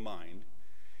goal in mind,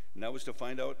 and that was to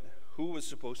find out who was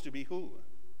supposed to be who.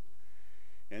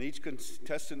 And each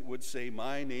contestant would say,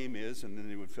 "My name is," and then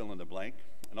they would fill in the blank,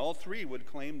 and all 3 would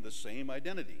claim the same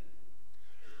identity.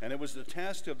 And it was the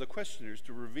task of the questioners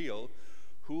to reveal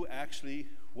who actually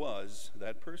was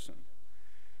that person.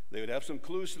 They would have some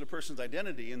clues to the person's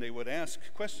identity, and they would ask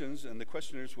questions, and the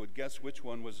questioners would guess which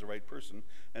one was the right person,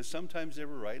 and sometimes they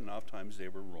were right, and oftentimes they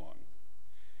were wrong.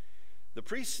 The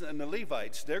priests and the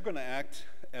Levites, they're going to act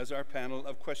as our panel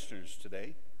of questioners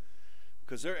today,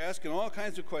 because they're asking all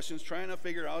kinds of questions, trying to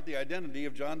figure out the identity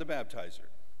of John the Baptizer.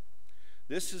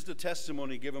 This is the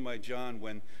testimony given by John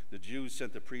when the Jews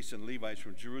sent the priests and Levites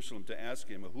from Jerusalem to ask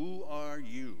him, "Who are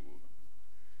you?"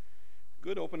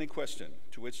 Good opening question,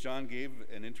 to which John gave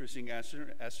an interesting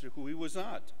answer as to who he was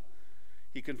not.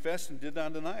 He confessed and did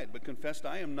not deny it, but confessed,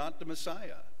 "I am not the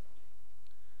Messiah."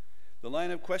 The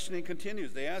line of questioning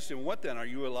continues. They asked him, "What then? Are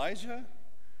you Elijah?"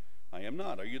 "I am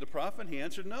not." "Are you the prophet?" He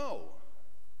answered, "No."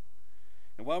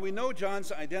 And while we know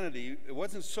John's identity, it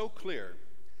wasn't so clear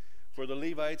for the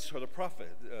Levites or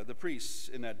the priests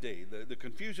in that day. The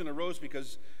confusion arose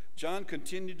because John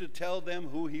continued to tell them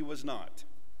who he was not.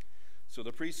 So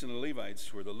the priests and the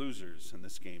Levites were the losers in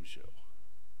this game show.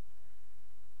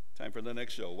 Time for the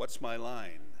next show. What's My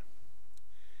Line?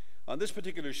 On this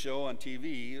particular show on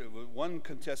TV, one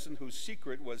contestant whose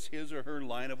secret was his or her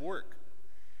line of work.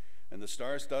 And the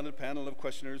star-studded panel of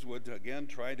questioners would again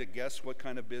try to guess what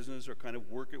kind of business or kind of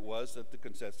work it was that the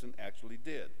contestant actually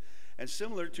did. And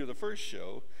similar to the first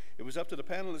show, it was up to the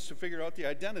panelists to figure out the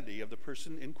identity of the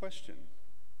person in question.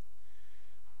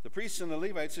 The priests and the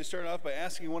Levites, they started off by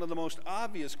asking one of the most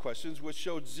obvious questions, which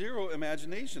showed zero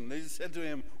imagination. They said to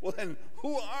him, "Well then,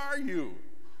 who are you?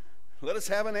 Let us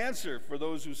have an answer for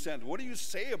those who sent. What do you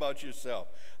say about yourself?"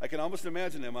 I can almost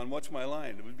imagine them on What's My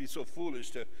Line. It would be so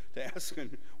foolish to ask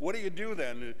them, "What do you do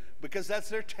then?" Because that's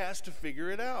their task to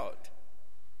figure it out.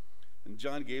 And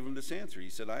John gave him this answer. He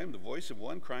said, "I am the voice of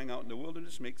one crying out in the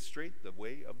wilderness, make straight the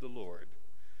way of the Lord,"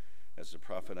 as the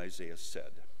prophet Isaiah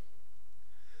said.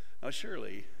 Now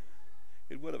surely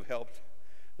it would have helped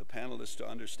the panelists to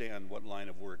understand what line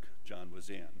of work John was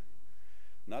in.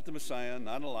 Not the Messiah,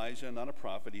 not Elijah, not a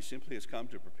prophet. He simply has come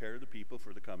to prepare the people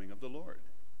for the coming of the Lord.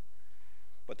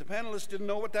 But the panelists didn't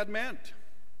know what that meant.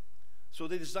 So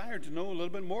they desired to know a little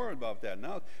bit more about that.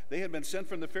 Now, they had been sent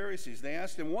from the Pharisees. They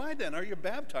asked him, "Why then are you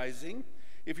baptizing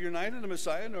if you're neither the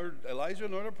Messiah nor Elijah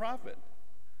nor the prophet?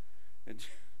 And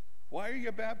why are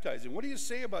you baptizing? What do you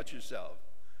say about yourself?"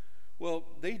 Well,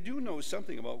 they do know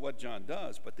something about what John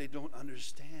does, but they don't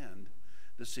understand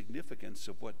the significance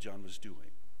of what John was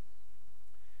doing.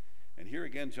 And here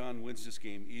again, John wins this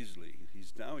game easily.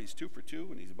 He's 2 for 2,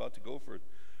 and he's about to go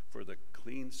for the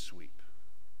clean sweep.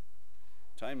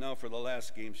 Time now for the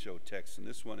last game show text, and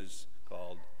this one is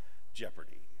called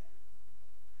Jeopardy!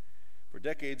 For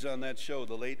decades on that show,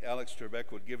 the late Alex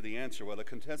Trebek would give the answer while the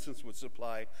contestants would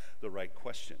supply the right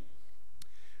question.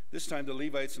 This time the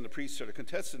Levites and the priests are the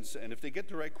contestants, and if they get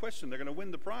the right question, they're going to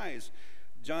win the prize.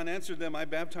 John answered them, "I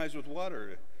baptize with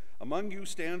water. Among you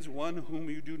stands one whom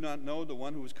you do not know, the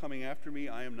one who is coming after me.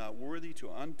 I am not worthy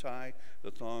to untie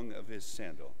the thong of his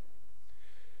sandal."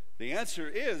 The answer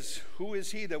is, who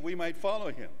is he that we might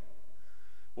follow him?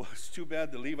 Well, it's too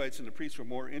bad the Levites and the priests were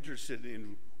more interested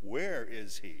in where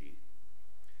is he,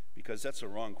 because that's a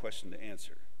wrong question to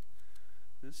answer.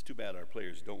 It's too bad our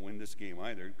players don't win this game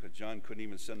either, because John couldn't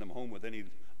even send them home with any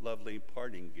lovely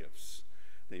parting gifts.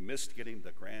 They missed getting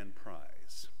the grand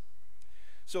prize.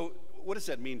 So what does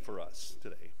that mean for us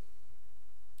today?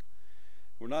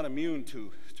 We're not immune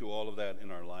to all of that in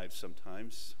our lives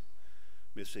sometimes,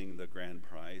 missing the grand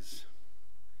prize.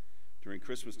 During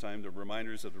Christmas time, the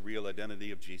reminders of the real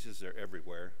identity of Jesus are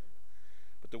everywhere.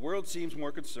 But the world seems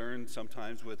more concerned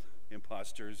sometimes with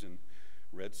imposters and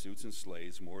red suits and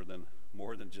sleighs more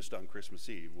than just on Christmas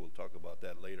Eve. We'll talk about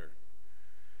that later.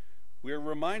 We are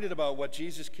reminded about what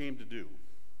Jesus came to do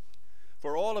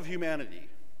for all of humanity,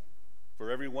 for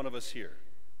every one of us here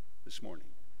this morning.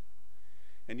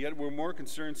 And yet we're more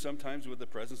concerned sometimes with the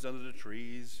presents under the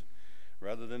trees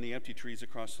rather than the empty trees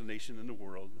across the nation and the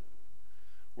world.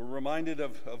 We're reminded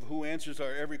of who answers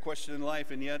our every question in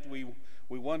life, and yet we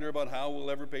wonder about how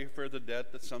we'll ever pay for the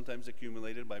debt that's sometimes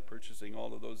accumulated by purchasing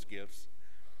all of those gifts,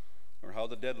 or how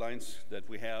the deadlines that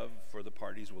we have for the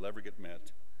parties will ever get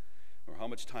met, or how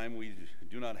much time we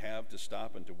do not have to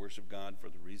stop and to worship God for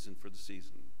the reason for the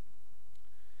season.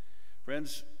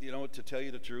 Friends, to tell you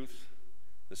the truth,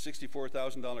 the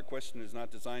 $64,000 question is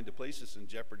not designed to place us in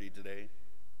jeopardy today.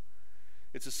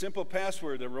 It's a simple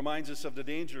password that reminds us of the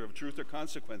danger of truth or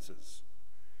consequences.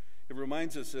 It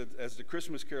reminds us that as the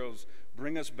Christmas carols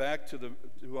bring us back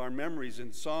to our memories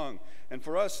in song, and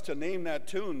for us to name that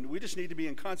tune, we just need to be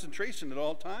in concentration at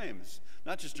all times,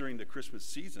 not just during the Christmas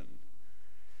season.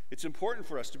 It's important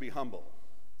for us to be humble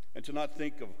and to not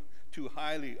think too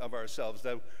highly of ourselves,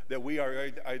 that we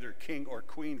are either king or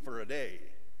queen for a day.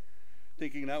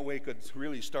 Thinking that way could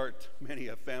really start many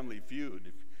a family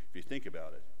feud if you think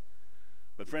about it.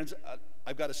 But friends,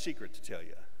 I've got a secret to tell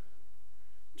you.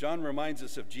 John reminds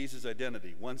us of Jesus'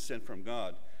 identity, one sent from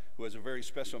God, who has a very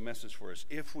special message for us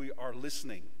if we are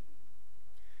listening.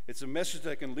 It's a message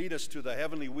that can lead us to the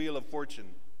heavenly wheel of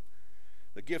fortune,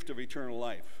 the gift of eternal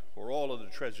life, where all of the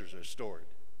treasures are stored.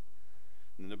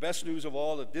 And the best news of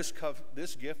all, that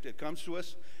this gift, it comes to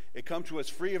us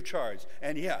free of charge.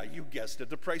 And yeah, you guessed it,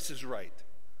 the price is right.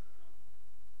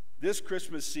 This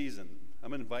Christmas season,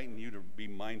 I'm inviting you to be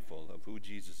mindful of who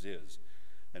Jesus is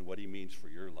and what he means for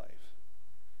your life.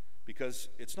 Because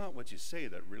it's not what you say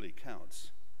that really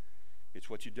counts.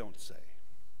 It's what you don't say.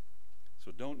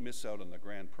 So don't miss out on the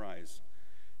grand prize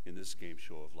in this game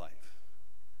show of life.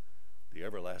 The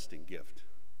everlasting gift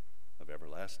of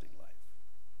everlasting life.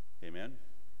 Amen?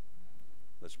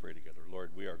 Let's pray together. Lord,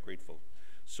 we are grateful,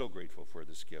 so grateful for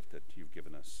this gift that you've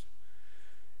given us.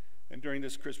 And during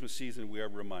this Christmas season, we are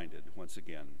reminded once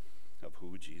again of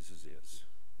who Jesus is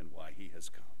and why he has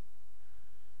come.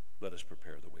 Let us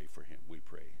prepare the way for him, we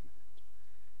pray.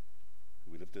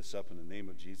 We lift this up in the name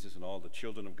of Jesus, and all the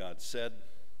children of God said,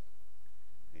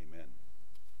 amen.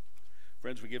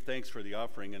 Friends, we give thanks for the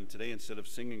offering, and today instead of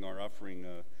singing our offering,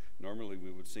 normally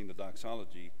we would sing the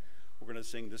doxology. We're going to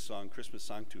sing this song, Christus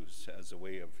Sanctus, as a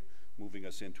way of moving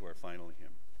us into our final hymn.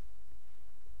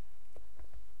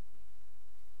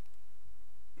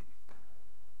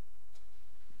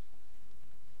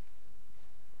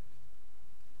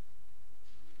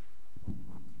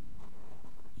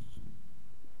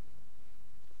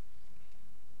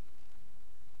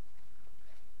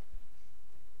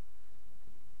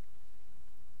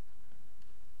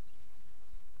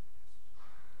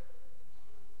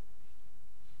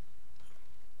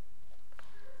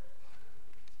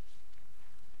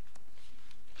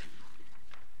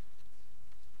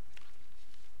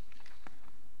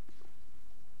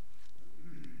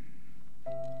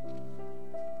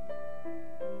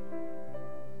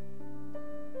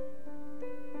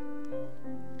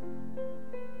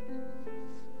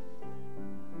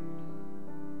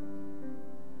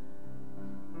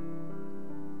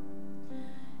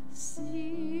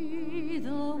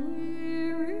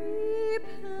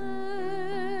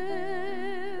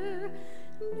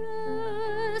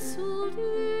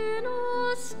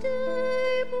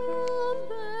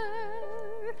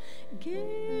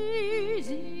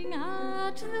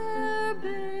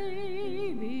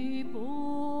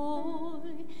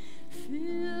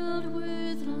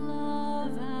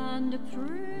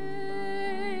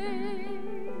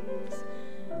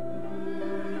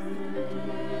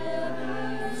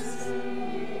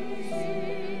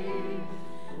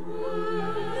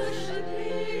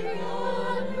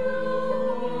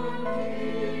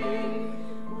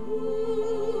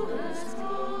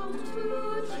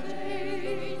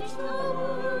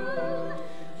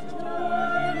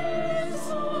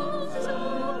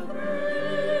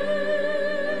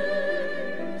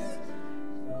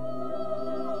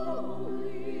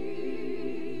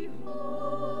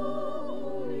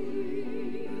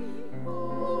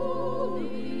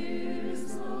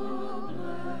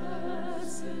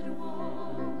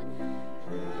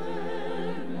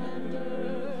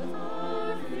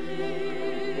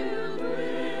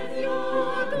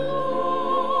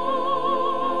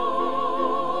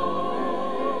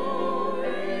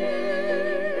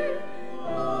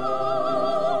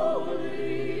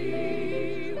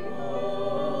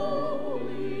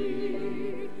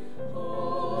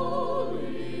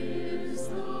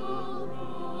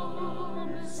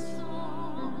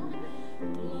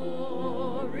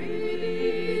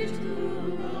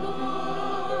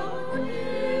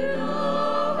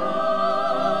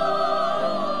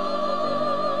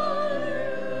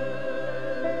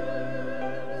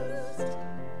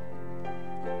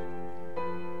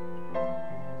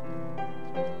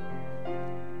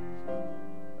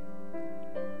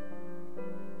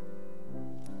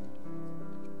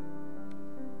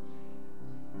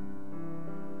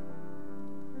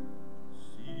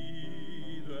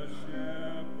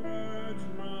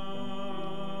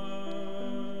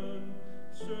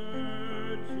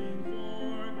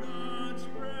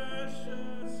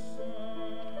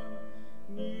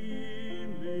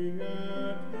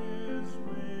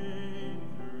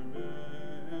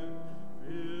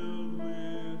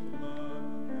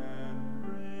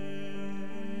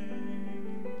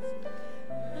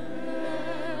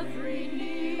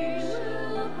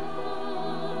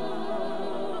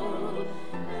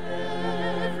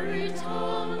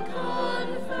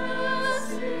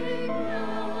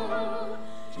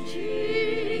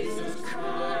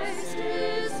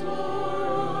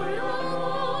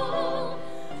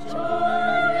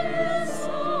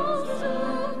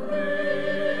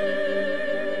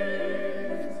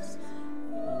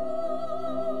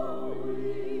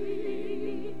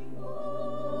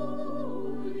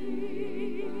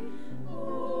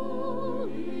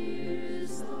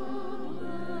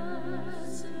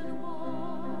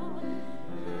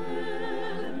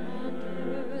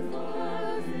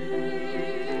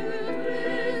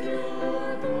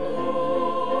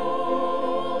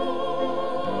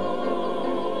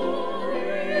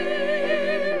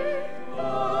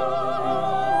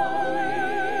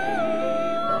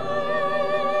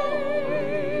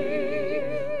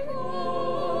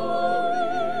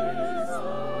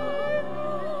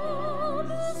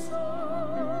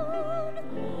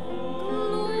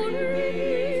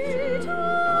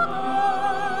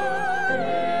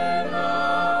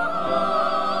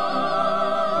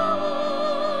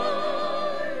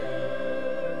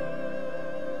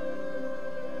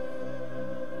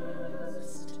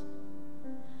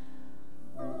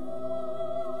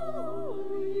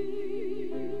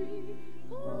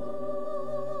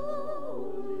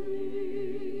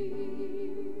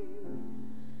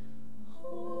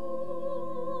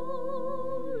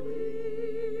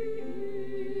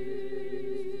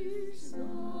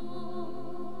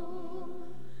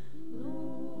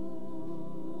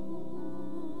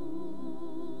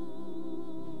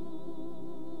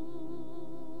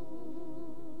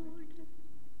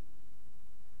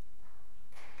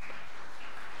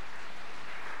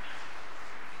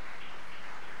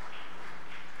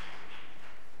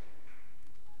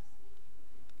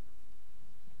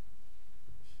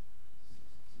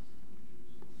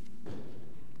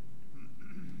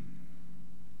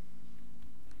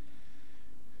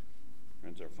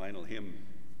 final hymn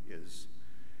is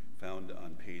found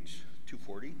on page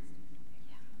 240.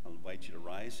 I'll invite you to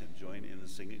rise and join in the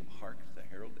singing of Hark, the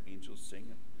Herald Angels Sing.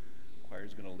 The choir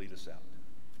is going to lead us out.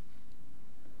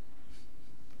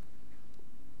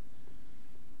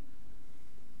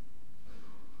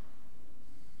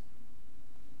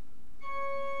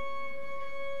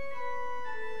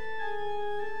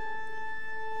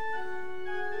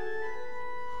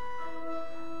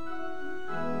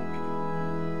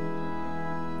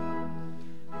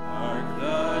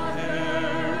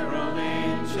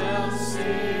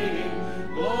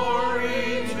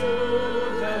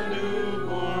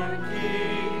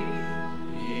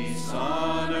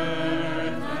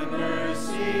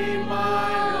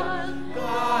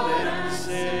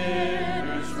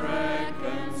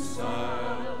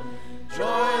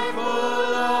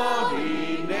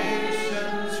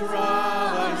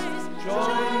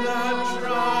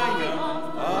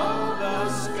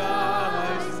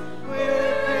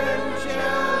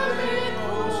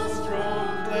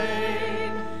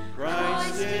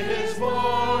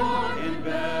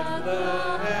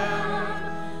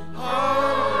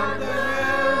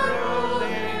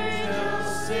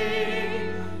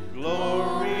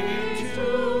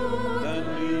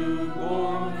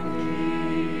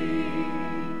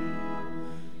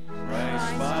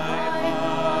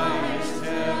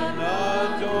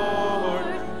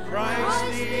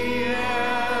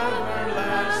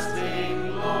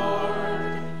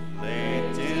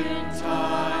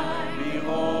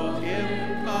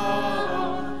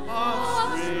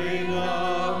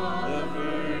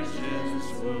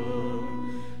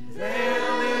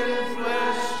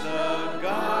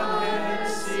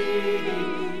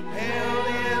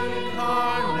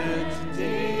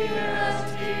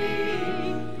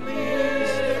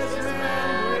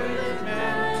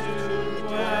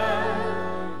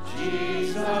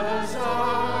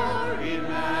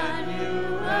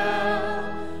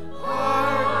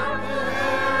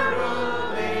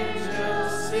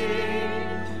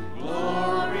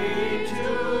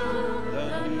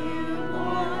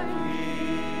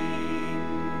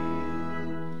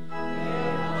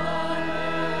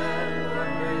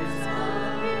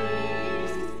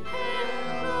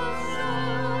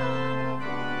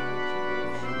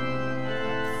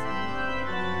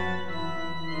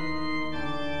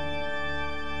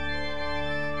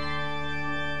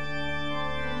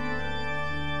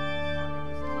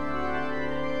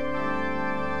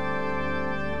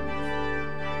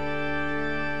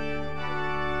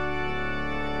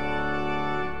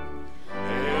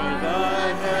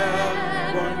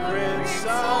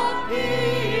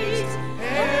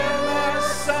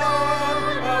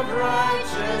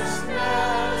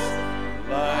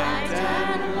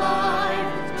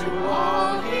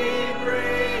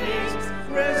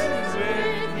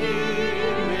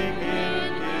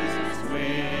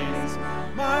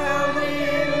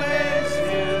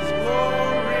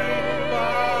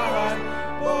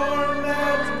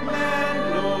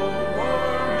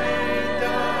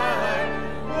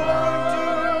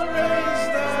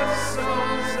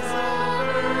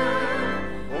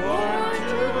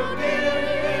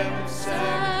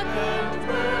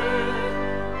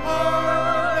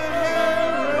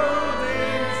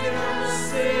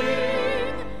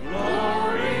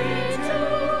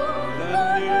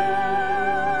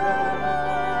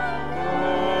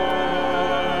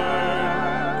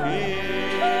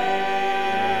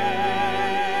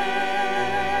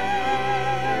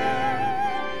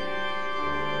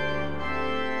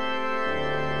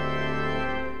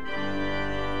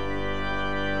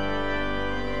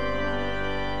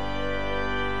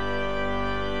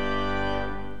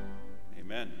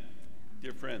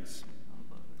 Dear friends,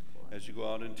 as you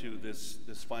go out into this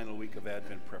final week of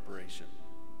Advent preparation,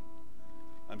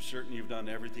 I'm certain you've done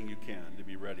everything you can to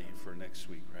be ready for next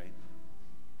week, right?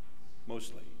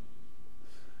 Mostly.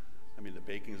 I mean, the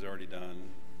baking's already done.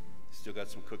 Still got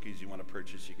some cookies you want to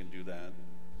purchase, you can do that.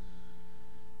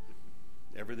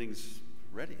 Everything's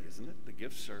ready, isn't it? The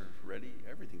gifts are ready,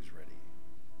 everything's ready.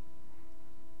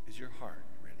 Is your heart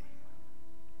ready?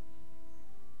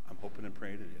 I'm hoping and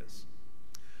praying it is.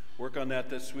 Work on that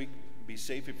this week. Be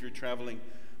safe if you're traveling.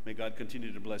 May God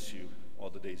continue to bless you all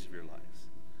the days of your lives.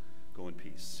 Go in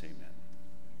peace. Amen.